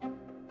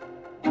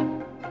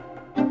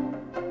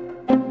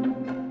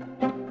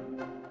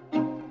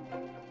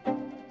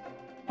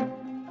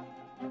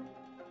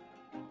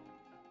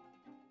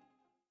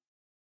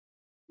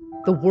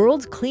 The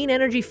world's clean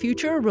energy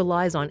future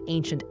relies on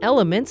ancient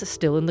elements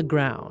still in the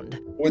ground.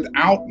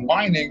 Without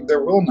mining,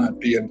 there will not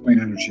be a clean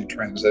energy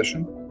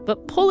transition.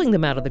 But pulling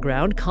them out of the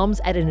ground comes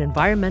at an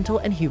environmental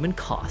and human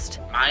cost.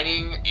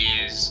 Mining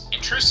is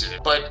intrusive,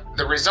 but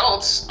the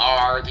results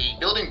are the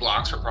building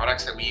blocks for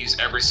products that we use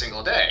every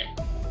single day.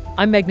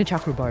 I'm Meghna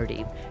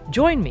Chakrabarti.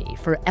 Join me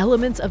for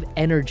Elements of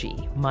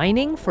Energy,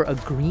 Mining for a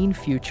Green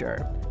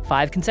Future.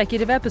 5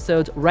 consecutive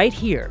episodes right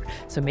here,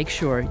 so make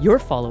sure you're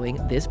following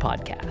this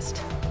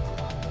podcast.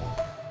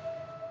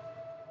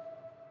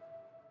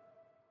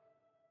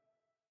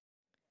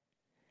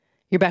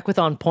 You're back with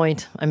On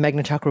Point. I'm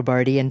Meghna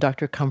Chakrabarti, and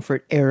Dr.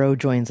 Comfort Arrow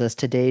joins us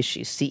today.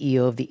 She's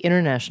CEO of the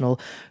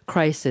International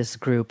Crisis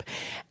Group.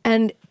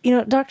 And,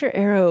 Dr.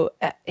 Arrow,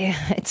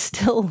 it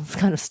still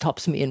kind of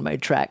stops me in my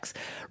tracks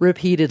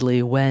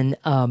repeatedly when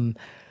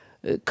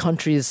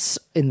countries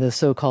in the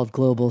so-called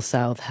global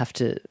South have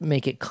to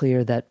make it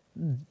clear that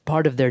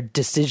part of their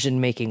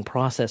decision-making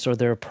process or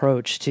their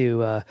approach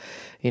to,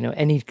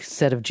 any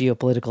set of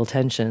geopolitical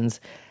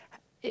tensions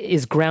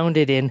is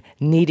grounded in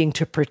needing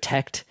to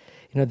protect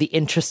the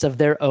interests of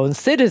their own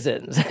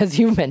citizens, as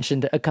you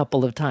mentioned a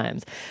couple of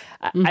times.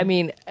 Mm-hmm. I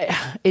mean,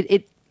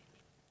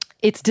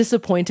 it's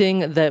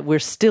disappointing that we're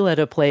still at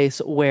a place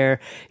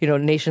where,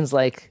 nations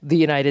like the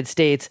United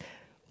States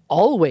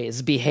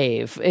always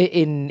behave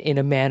in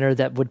a manner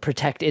that would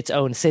protect its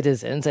own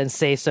citizens and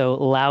say so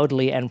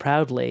loudly and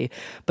proudly,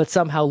 but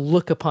somehow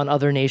look upon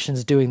other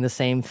nations doing the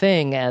same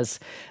thing as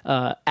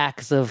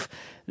acts of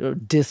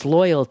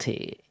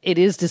disloyalty. It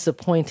is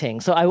disappointing.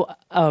 So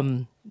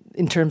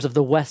in terms of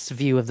the West's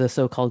view of the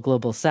so-called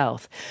global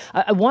South,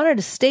 I wanted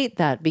to state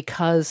that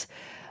because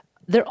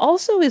there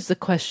also is the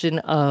question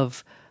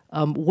of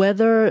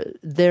whether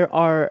there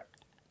are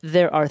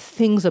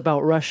things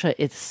about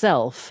Russia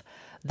itself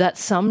that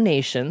some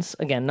nations,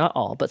 again, not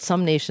all, but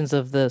some nations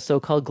of the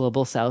so-called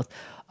global South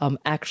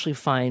actually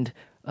find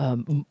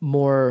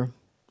more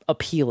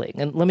appealing.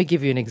 And let me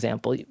give you an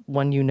example,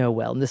 one you know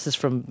well, and this is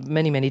from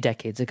many, many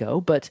decades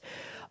ago, but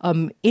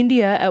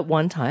India at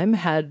one time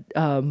had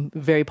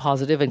very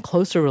positive and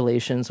closer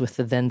relations with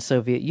the then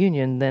Soviet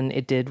Union than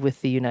it did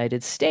with the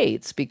United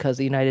States, because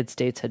the United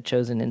States had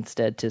chosen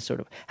instead to sort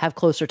of have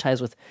closer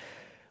ties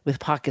with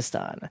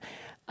Pakistan.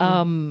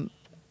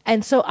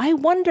 And so I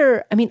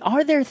wonder,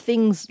 are there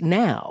things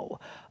now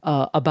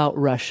about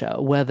Russia,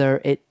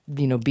 whether it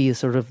be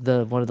sort of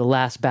one of the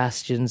last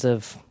bastions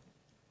of,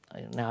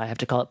 now I have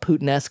to call it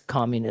Putin-esque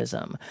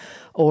communism,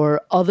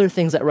 or other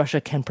things that Russia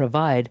can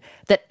provide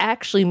that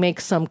actually make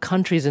some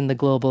countries in the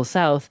global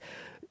South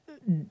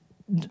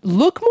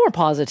look more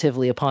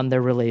positively upon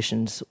their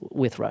relations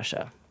with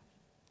Russia?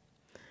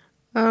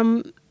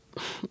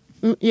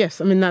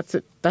 Yes,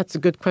 that's a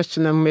good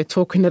question, and we're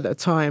talking at a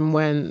time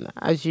when,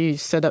 as you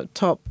said up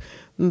top,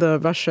 the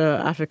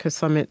Russia-Africa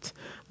summit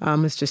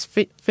has just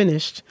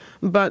finished.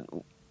 But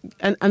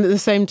and at the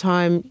same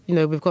time,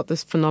 we've got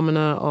this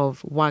phenomena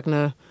of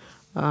Wagner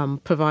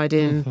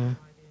providing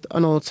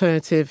an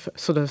alternative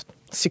sort of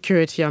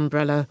security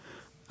umbrella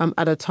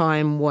at a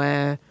time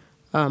where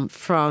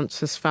France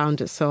has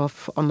found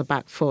itself on the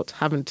back foot,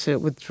 having to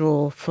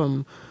withdraw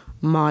from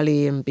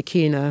Mali and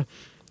Burkina,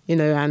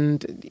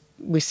 and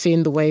we've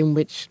seen the way in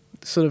which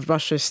sort of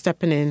Russia is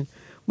stepping in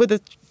with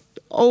an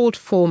old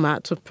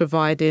format of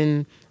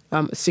providing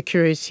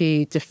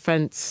security,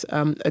 defense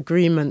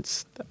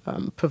agreements,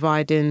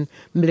 providing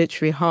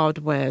military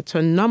hardware to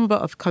a number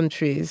of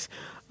countries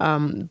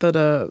that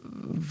are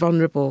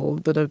vulnerable,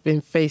 that have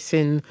been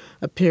facing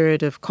a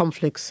period of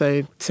conflict.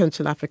 So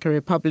Central African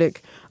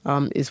Republic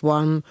is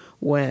one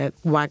where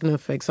Wagner,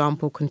 for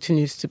example,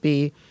 continues to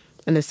be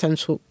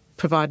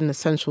providing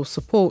essential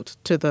support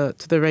to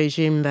the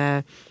regime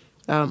there.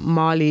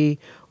 Mali,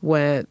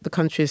 where the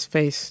country has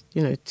faced,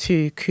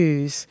 2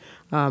 coups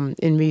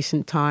in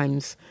recent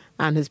times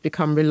and has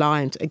become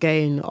reliant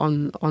again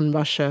on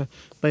Russia,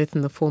 both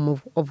in the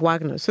form of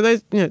Wagner. So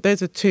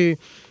those are 2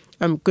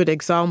 good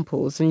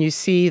examples, and you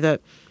see that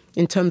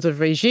in terms of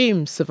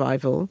regime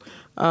survival,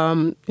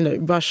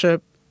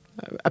 Russia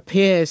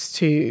appears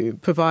to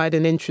provide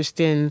an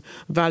interesting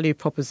value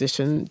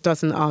proposition,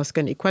 doesn't ask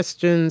any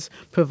questions,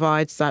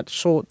 provides that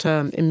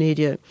short-term,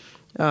 immediate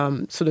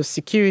sort of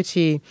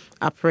security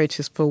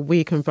apparatus for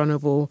weak and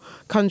vulnerable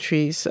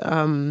countries.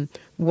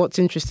 What's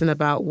interesting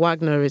about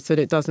Wagner is that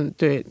it doesn't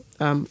do it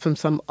from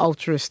some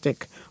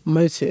altruistic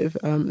motive.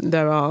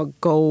 There are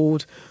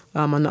gold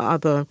and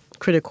other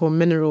critical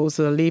minerals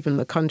that are leaving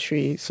the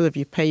country. Sort of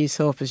you pay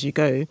yourself as you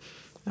go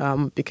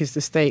because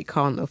the state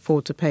can't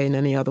afford to pay in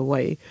any other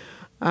way.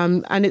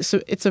 And it's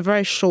a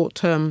very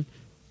short-term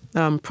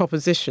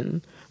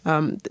proposition.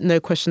 No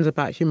questions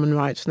about human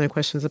rights, no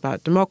questions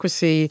about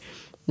democracy,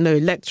 no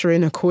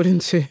lecturing according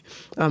to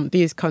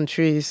these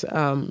countries.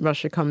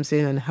 Russia comes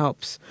in and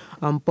helps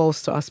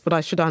bolster us. But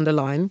I should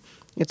underline,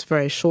 it's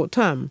very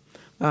short-term.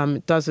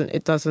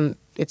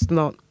 It's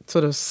not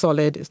sort of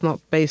solid. It's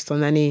not based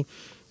on any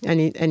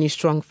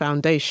strong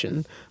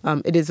foundation.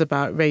 It is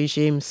about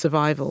regime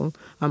survival,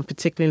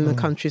 particularly in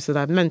the countries that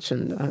I've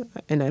mentioned,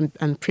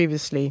 and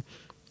previously,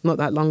 not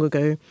that long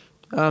ago,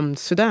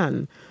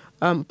 Sudan.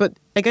 But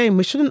again,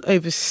 we shouldn't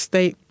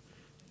overstate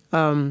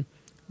the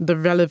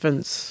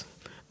relevance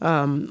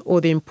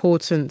or the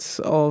importance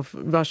of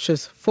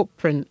Russia's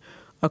footprint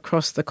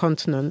across the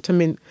continent. I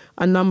mean,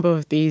 a number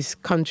of these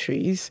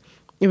countries,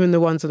 even the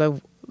ones that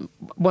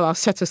I'll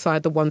set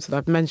aside the ones that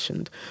I've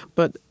mentioned,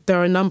 but there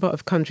are a number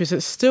of countries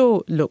that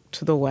still look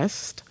to the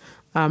West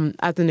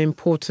as an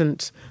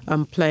important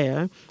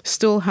player,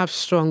 still have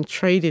strong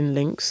trading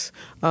links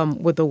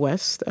with the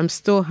West, and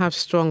still have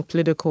strong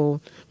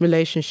political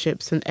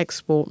relationships and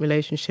export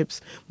relationships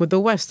with the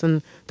West,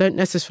 and don't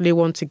necessarily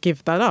want to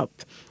give that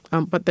up.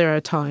 But there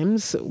are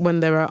times when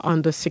they are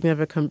under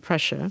significant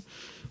pressure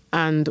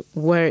and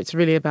where it's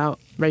really about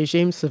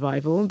regime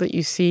survival that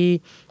you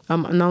see a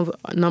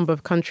number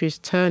of countries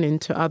turn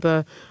into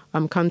other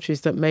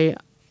countries that may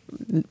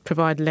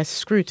provide less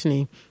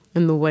scrutiny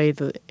in the way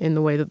that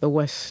the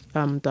West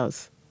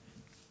does.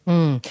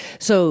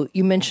 So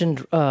you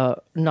mentioned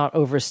not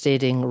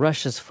overstating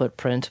Russia's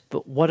footprint,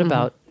 but what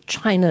about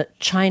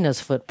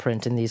China's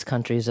footprint in these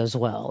countries as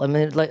well? I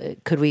mean,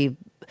 could we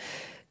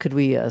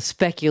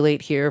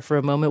speculate here for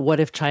a moment? What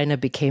if China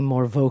became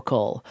more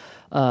vocal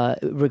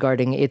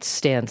regarding its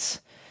stance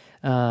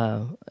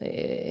in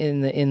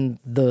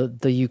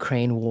the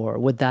Ukraine war?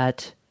 Would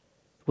that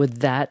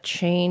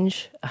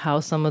change how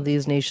some of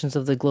these nations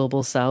of the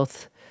global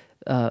South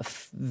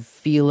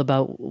feel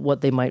about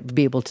what they might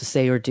be able to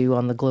say or do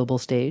on the global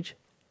stage?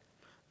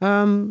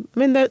 I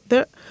mean,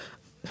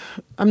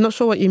 I'm not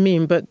sure what you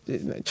mean, but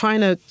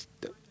China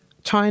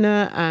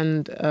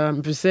and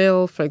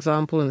Brazil, for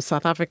example, and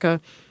South Africa,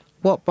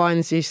 what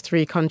binds these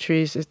 3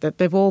 countries is that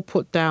they've all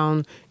put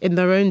down, in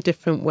their own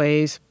different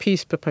ways,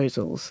 peace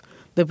proposals.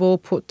 They've all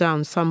put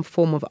down some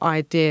form of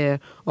idea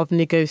of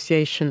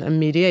negotiation and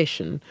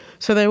mediation.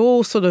 So they're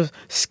all sort of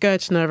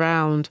skirting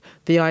around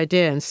the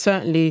idea. And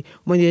certainly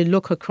when you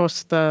look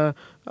across sort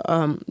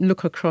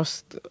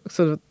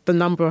of the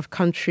number of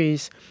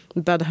countries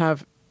that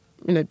have,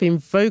 been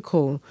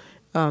vocal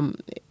in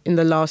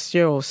the last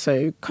year or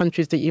so,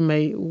 countries that you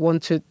may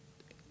want to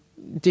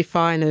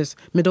define as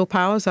middle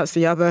powers. That's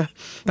the other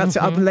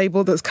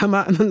label that's come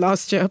out in the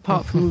last year,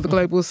 apart from the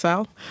global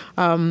South.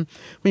 When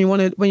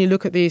you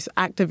look at these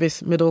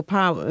activist middle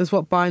powers,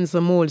 what binds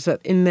them all is that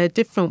in their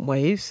different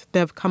ways,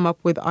 they've come up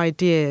with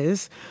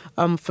ideas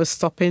for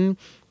stopping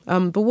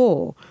the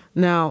war.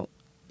 Now,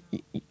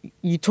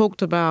 you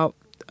talked about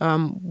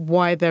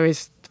why there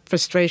is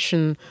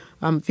frustration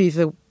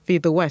vis-a-vis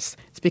the West.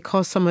 It's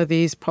because some of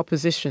these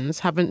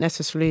propositions haven't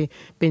necessarily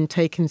been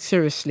taken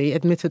seriously.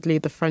 Admittedly,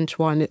 the French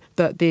one,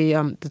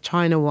 the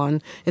China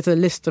one, is a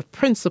list of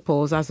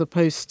principles as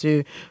opposed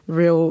to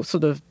real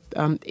sort of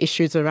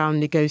issues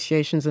around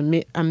negotiations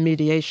and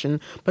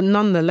mediation. But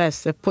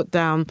nonetheless, they've put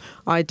down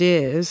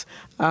ideas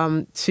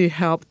to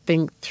help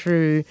think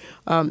through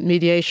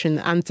mediation.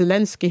 And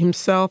Zelensky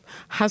himself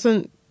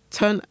hasn't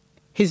turned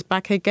his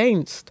back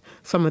against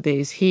some of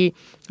these. He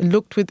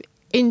looked with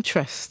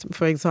interest,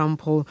 for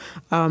example,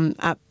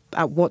 at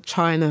what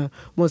China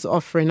was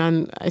offering.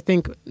 And I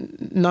think a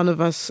number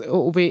of us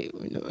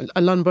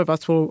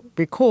will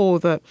recall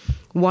that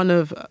one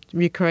of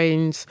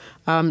Ukraine's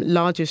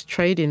largest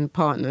trading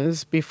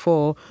partners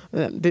before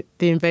the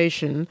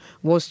invasion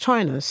was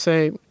China.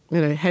 So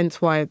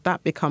hence why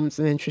that becomes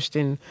an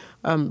interesting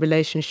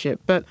relationship.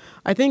 But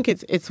I think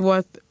it's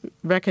worth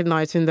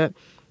recognizing that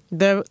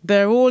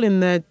they're all in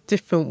their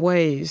different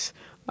ways,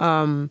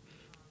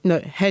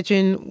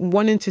 hedging,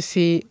 wanting to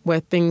see where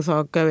things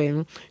are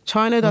going.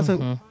 China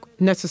doesn't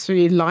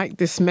necessarily like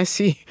this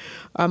messy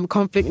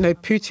conflict.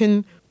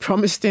 Putin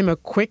promised him a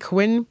quick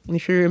win.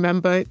 If you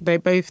remember, they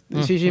both,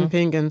 Xi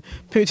Jinping and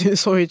Putin,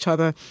 saw each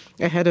other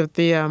ahead of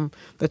the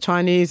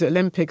Chinese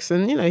Olympics.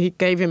 And, he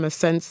gave him a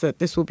sense that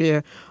this will be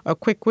a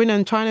quick win.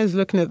 And China's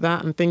looking at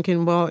that and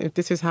thinking, well, if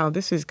this is how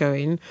this is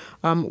going,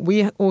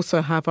 we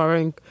also have our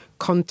own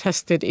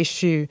contested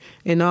issue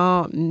in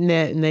our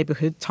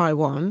neighborhood,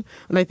 Taiwan.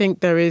 And I think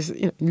there is,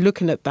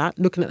 looking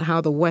at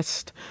how the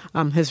West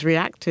has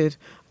reacted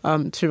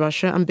to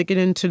Russia and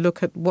beginning to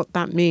look at what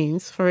that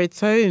means for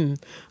its own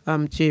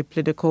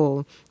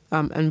geopolitical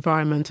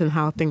environment and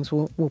how things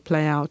will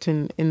play out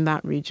in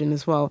that region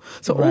as well.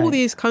 So all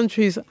these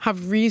countries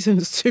have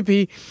reasons to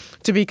be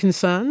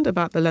concerned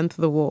about the length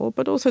of the war,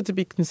 but also to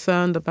be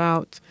concerned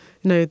about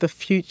the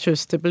future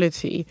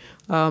stability,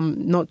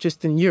 not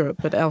just in Europe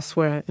but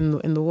elsewhere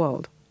in the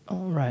world.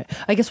 All right.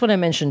 I guess when I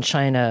mentioned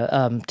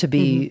China, to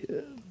be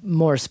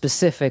more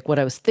specific, what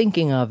I was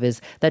thinking of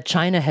is that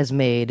China has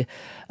made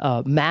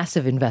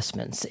massive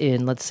investments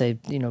in, let's say,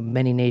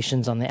 many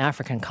nations on the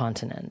African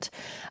continent,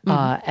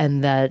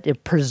 and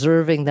that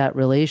preserving that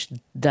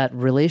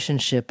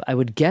relationship, I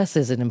would guess,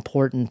 is an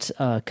important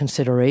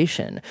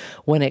consideration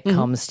when it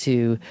comes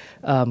to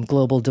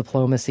global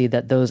diplomacy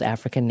that those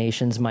African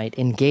nations might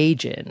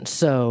engage in.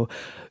 So,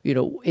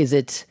 is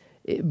it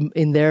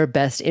in their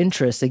best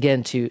interest,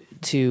 again,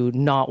 to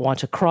not want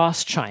to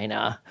cross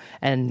China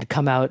and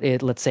come out,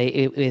 let's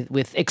say,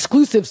 with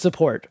exclusive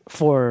support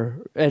for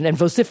and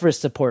vociferous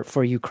support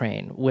for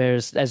Ukraine,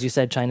 whereas, as you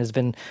said, China's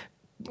been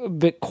a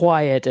bit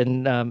quiet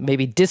and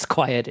maybe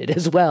disquieted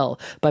as well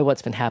by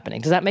what's been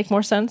happening. Does that make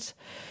more sense?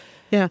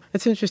 Yeah,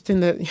 it's interesting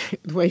the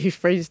way you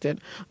phrased it.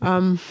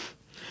 When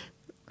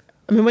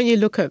you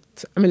look at,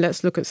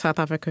 let's look at South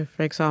Africa,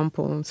 for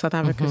example. South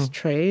Africa's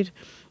trade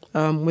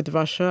with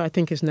Russia, I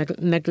think, is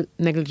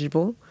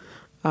negligible,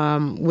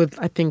 with,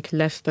 I think,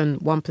 less than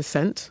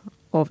 1%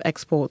 of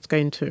exports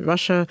going to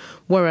Russia,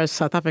 whereas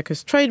South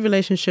Africa's trade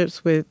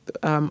relationships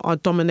are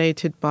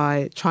dominated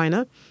by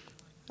China.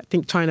 I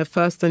think China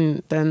first,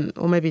 and then,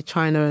 or maybe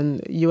China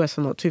and US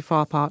are not too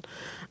far apart,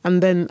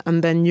 and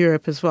then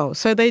Europe as well.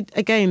 So they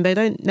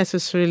don't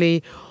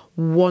necessarily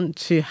want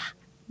to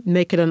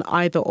make it an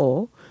either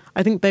or.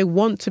 I think they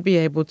want to be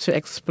able to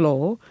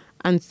explore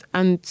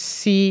and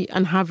see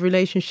and have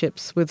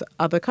relationships with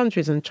other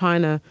countries. And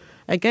China,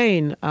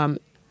 again,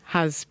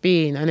 has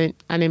been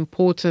an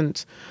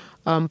important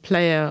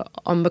player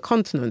on the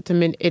continent.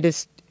 It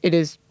is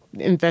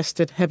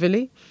invested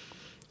heavily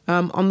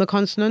on the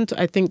continent.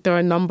 I think there are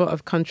a number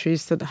of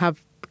countries that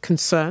have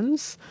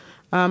concerns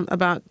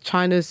about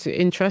China's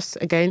interests.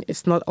 Again,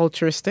 it's not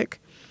altruistic.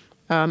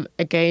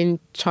 Again,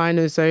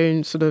 China's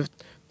own sort of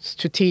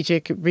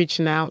strategic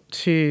reaching out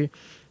to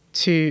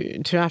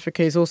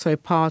Africa is also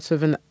part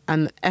of an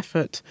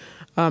effort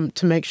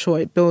to make sure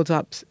it builds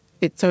up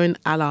its own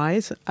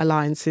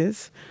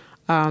alliances,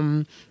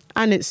 and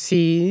it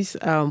sees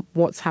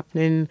what's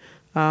happening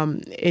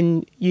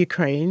in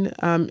Ukraine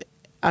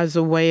as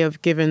a way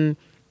of giving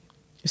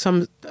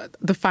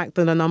the fact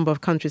that a number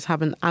of countries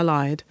haven't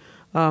allied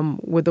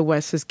with the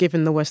West has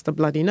given the West a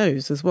bloody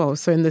nose as well.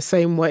 So in the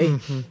same way,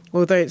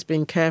 although it's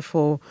been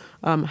careful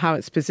how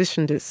it's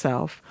positioned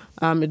itself,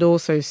 it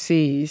also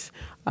sees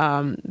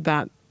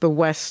that the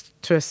West,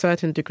 to a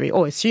certain degree,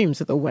 or assumes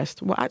that the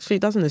West, well, actually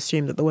doesn't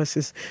assume that the West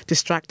is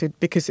distracted,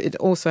 because it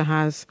also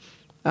has,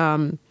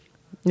 the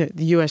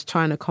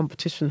US-China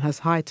competition has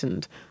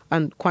heightened.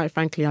 And quite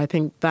frankly, I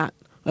think that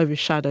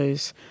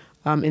overshadows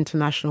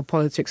international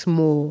politics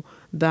more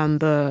than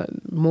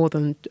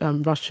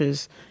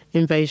Russia's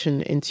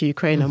invasion into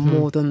Ukraine, and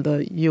more than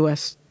the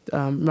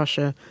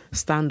US-Russia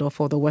standoff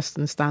or the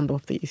Western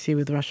standoff that you see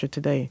with Russia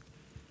today.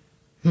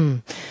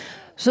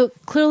 So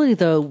clearly,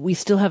 though, we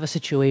still have a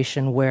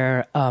situation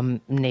where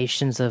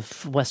nations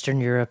of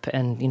Western Europe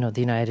and,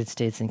 the United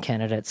States and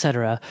Canada, et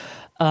cetera,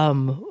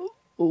 are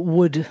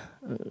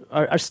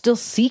still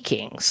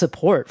seeking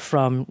support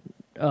from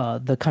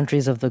the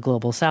countries of the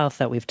global South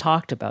that we've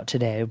talked about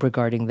today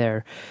regarding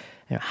their,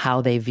 how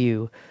they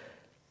view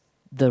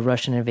the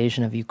Russian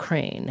invasion of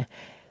Ukraine.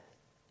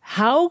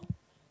 How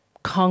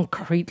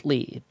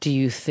concretely do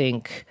you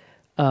think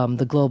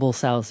the global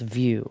South's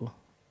view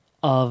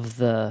of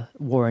the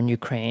war in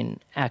Ukraine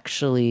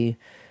actually,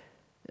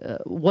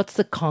 what's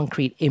the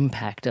concrete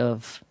impact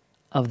of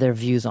their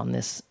views on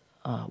this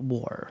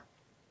war?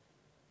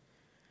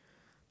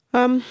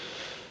 Look,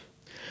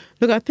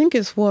 I think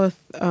it's worth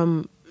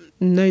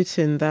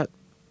noting that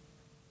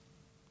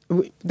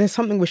there's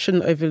something we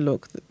shouldn't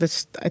overlook.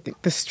 I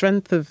think the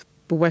strength of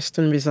the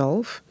Western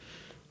resolve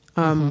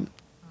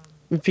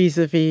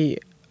vis-a-vis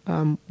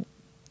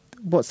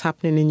what's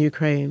happening in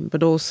Ukraine,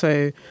 but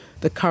also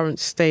the current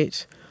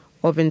state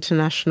of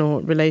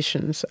international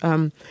relations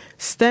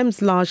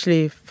stems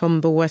largely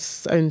from the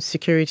West's own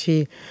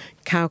security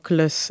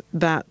calculus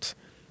that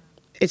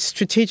it's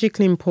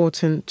strategically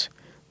important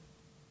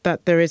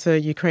that there is a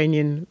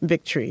Ukrainian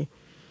victory.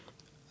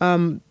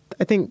 I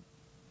think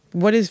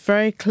what is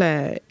very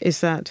clear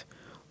is that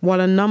while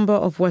a number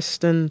of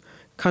Western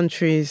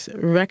countries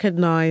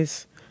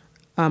recognize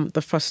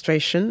the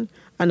frustration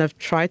and have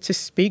tried to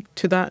speak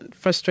to that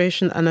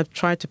frustration and have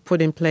tried to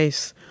put in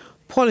place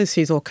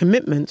policies or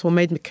commitments or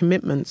made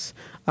commitments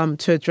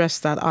to address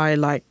that,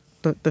 like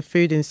the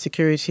food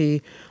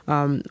insecurity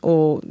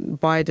or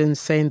Biden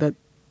saying that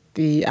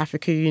the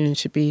African Union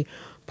should be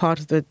part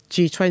of the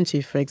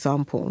G20, for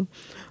example,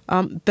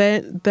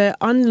 they're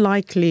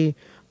unlikely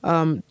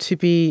to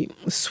be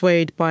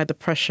swayed by the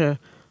pressure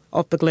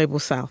of the global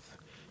South.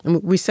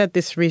 And we said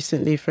this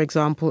recently, for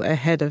example,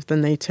 ahead of the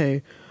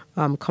NATO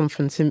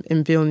conference in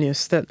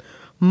Vilnius, that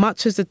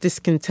much as the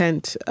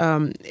discontent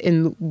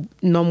in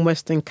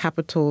non-Western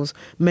capitals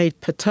may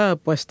perturb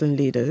Western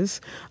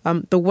leaders,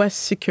 the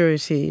West's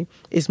security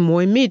is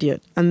more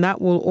immediate, and that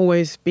will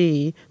always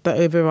be the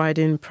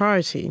overriding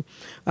priority.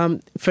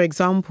 For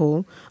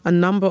example, a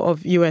number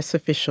of US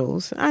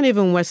officials and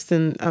even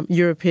Western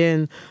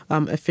European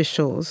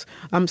officials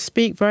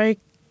speak very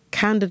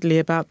candidly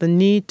about the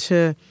need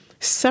to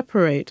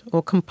separate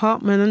or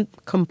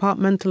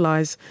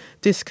compartmentalize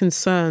these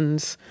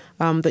concerns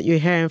that you're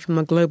hearing from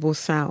the global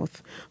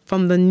South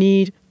from the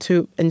need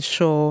to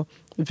ensure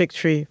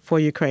victory for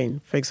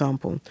Ukraine, for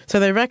example. So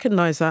they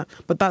recognize that,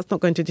 but that's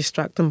not going to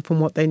distract them from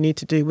what they need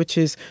to do, which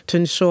is to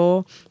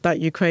ensure that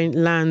Ukraine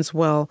lands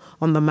well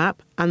on the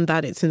map and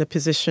that it's in a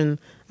position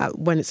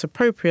when it's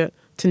appropriate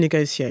to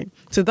negotiate.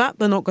 So that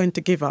they're not going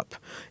to give up.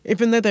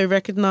 Even though they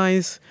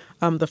recognize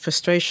the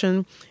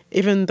frustration,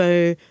 even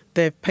though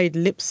they've paid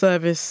lip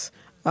service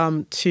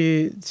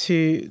to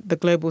the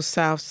global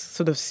South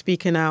sort of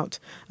speaking out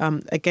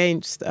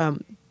against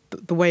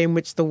the way in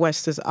which the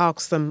West has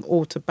asked them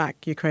all to back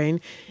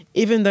Ukraine,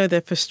 even though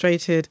they're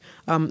frustrated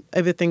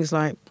over things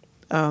like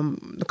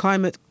the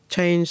climate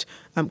change,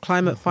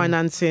 climate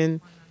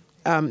financing,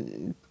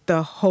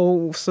 the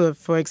whole sort of,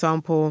 for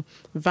example,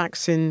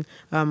 vaccine,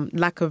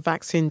 lack of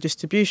vaccine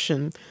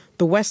distribution.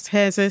 The West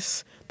hears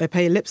this, they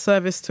pay lip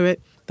service to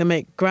it, they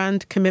make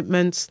grand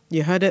commitments.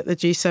 You heard it at the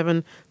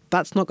G7.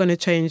 That's not going to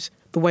change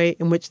the way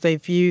in which they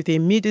view the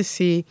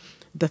immediacy,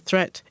 the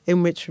threat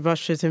in which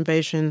Russia's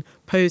invasion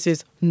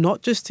poses,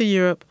 not just to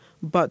Europe,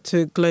 but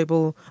to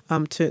global,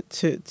 to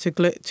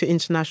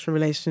international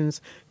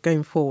relations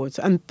going forward.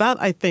 And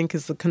that, I think,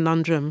 is the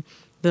conundrum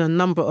that a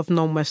number of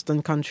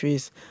non-Western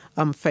countries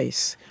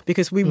face,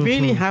 because we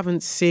really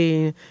haven't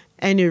seen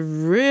any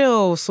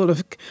real sort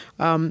of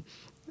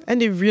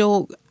any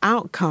real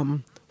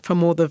outcome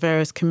from all the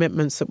various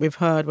commitments that we've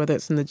heard, whether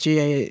it's in the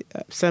GA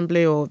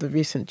Assembly or the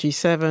recent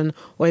G7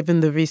 or even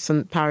the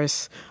recent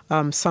Paris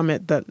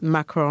summit that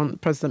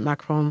President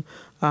Macron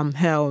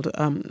held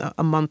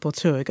a month or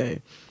two ago.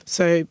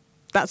 So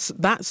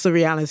that's the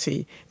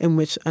reality in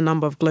which a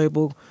number of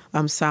global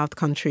South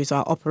countries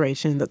are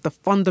operating, that the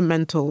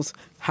fundamentals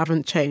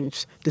haven't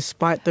changed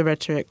despite the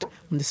rhetoric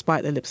and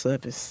despite the lip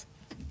service.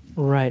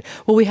 Right.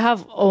 Well, we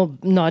have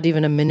not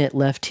even a minute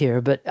left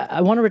here, but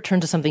I want to return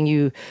to something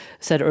you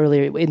said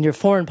earlier in your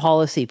foreign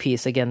policy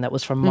piece, again, that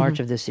was from March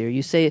of this year.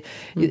 You said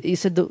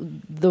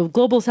the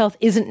global South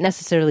isn't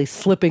necessarily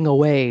slipping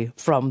away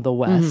from the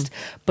West,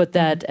 but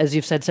that, as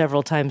you've said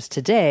several times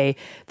today,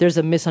 there's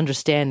a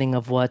misunderstanding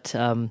of what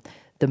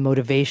the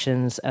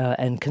motivations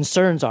and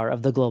concerns are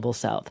of the global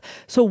South.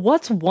 So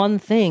what's one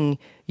thing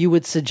you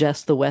would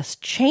suggest the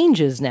West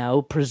changes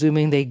now,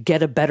 presuming they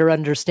get a better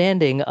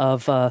understanding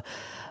of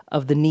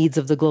the needs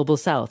of the global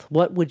South?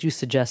 What would you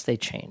suggest they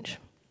change?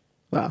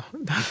 Well,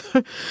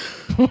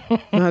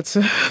 I'm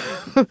sorry,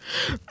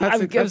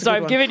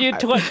 I'm giving you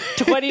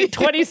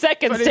 20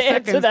 seconds to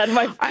answer that.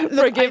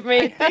 Forgive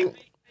me.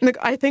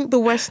 I think the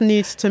West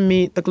needs to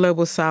meet the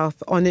global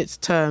South on its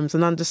terms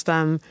and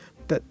understand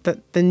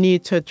that the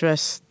need to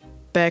address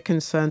their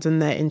concerns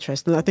and their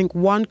interests. And I think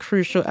one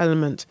crucial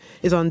element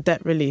is on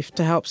debt relief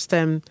to help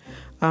stem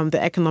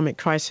the economic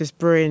crisis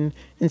brewing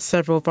in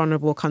several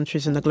vulnerable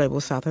countries in the global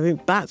South. I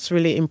think that's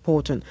really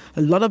important.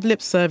 A lot of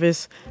lip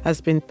service has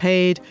been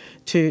paid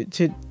to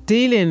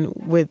dealing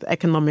with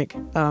economic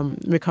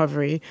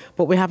recovery,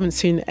 but we haven't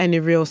seen any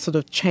real sort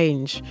of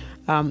change.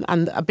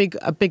 And a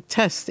big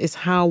test is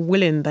how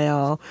willing they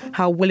are,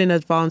 how willing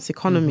advanced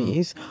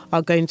economies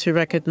are going to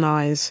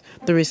recognize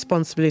the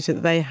responsibility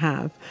that they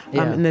have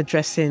in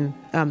addressing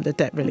the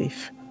debt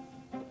relief.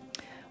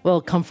 Well,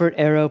 Comfort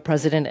Arrow,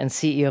 President and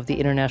CEO of the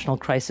International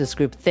Crisis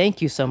Group,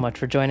 thank you so much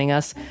for joining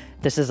us.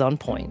 This is On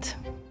Point.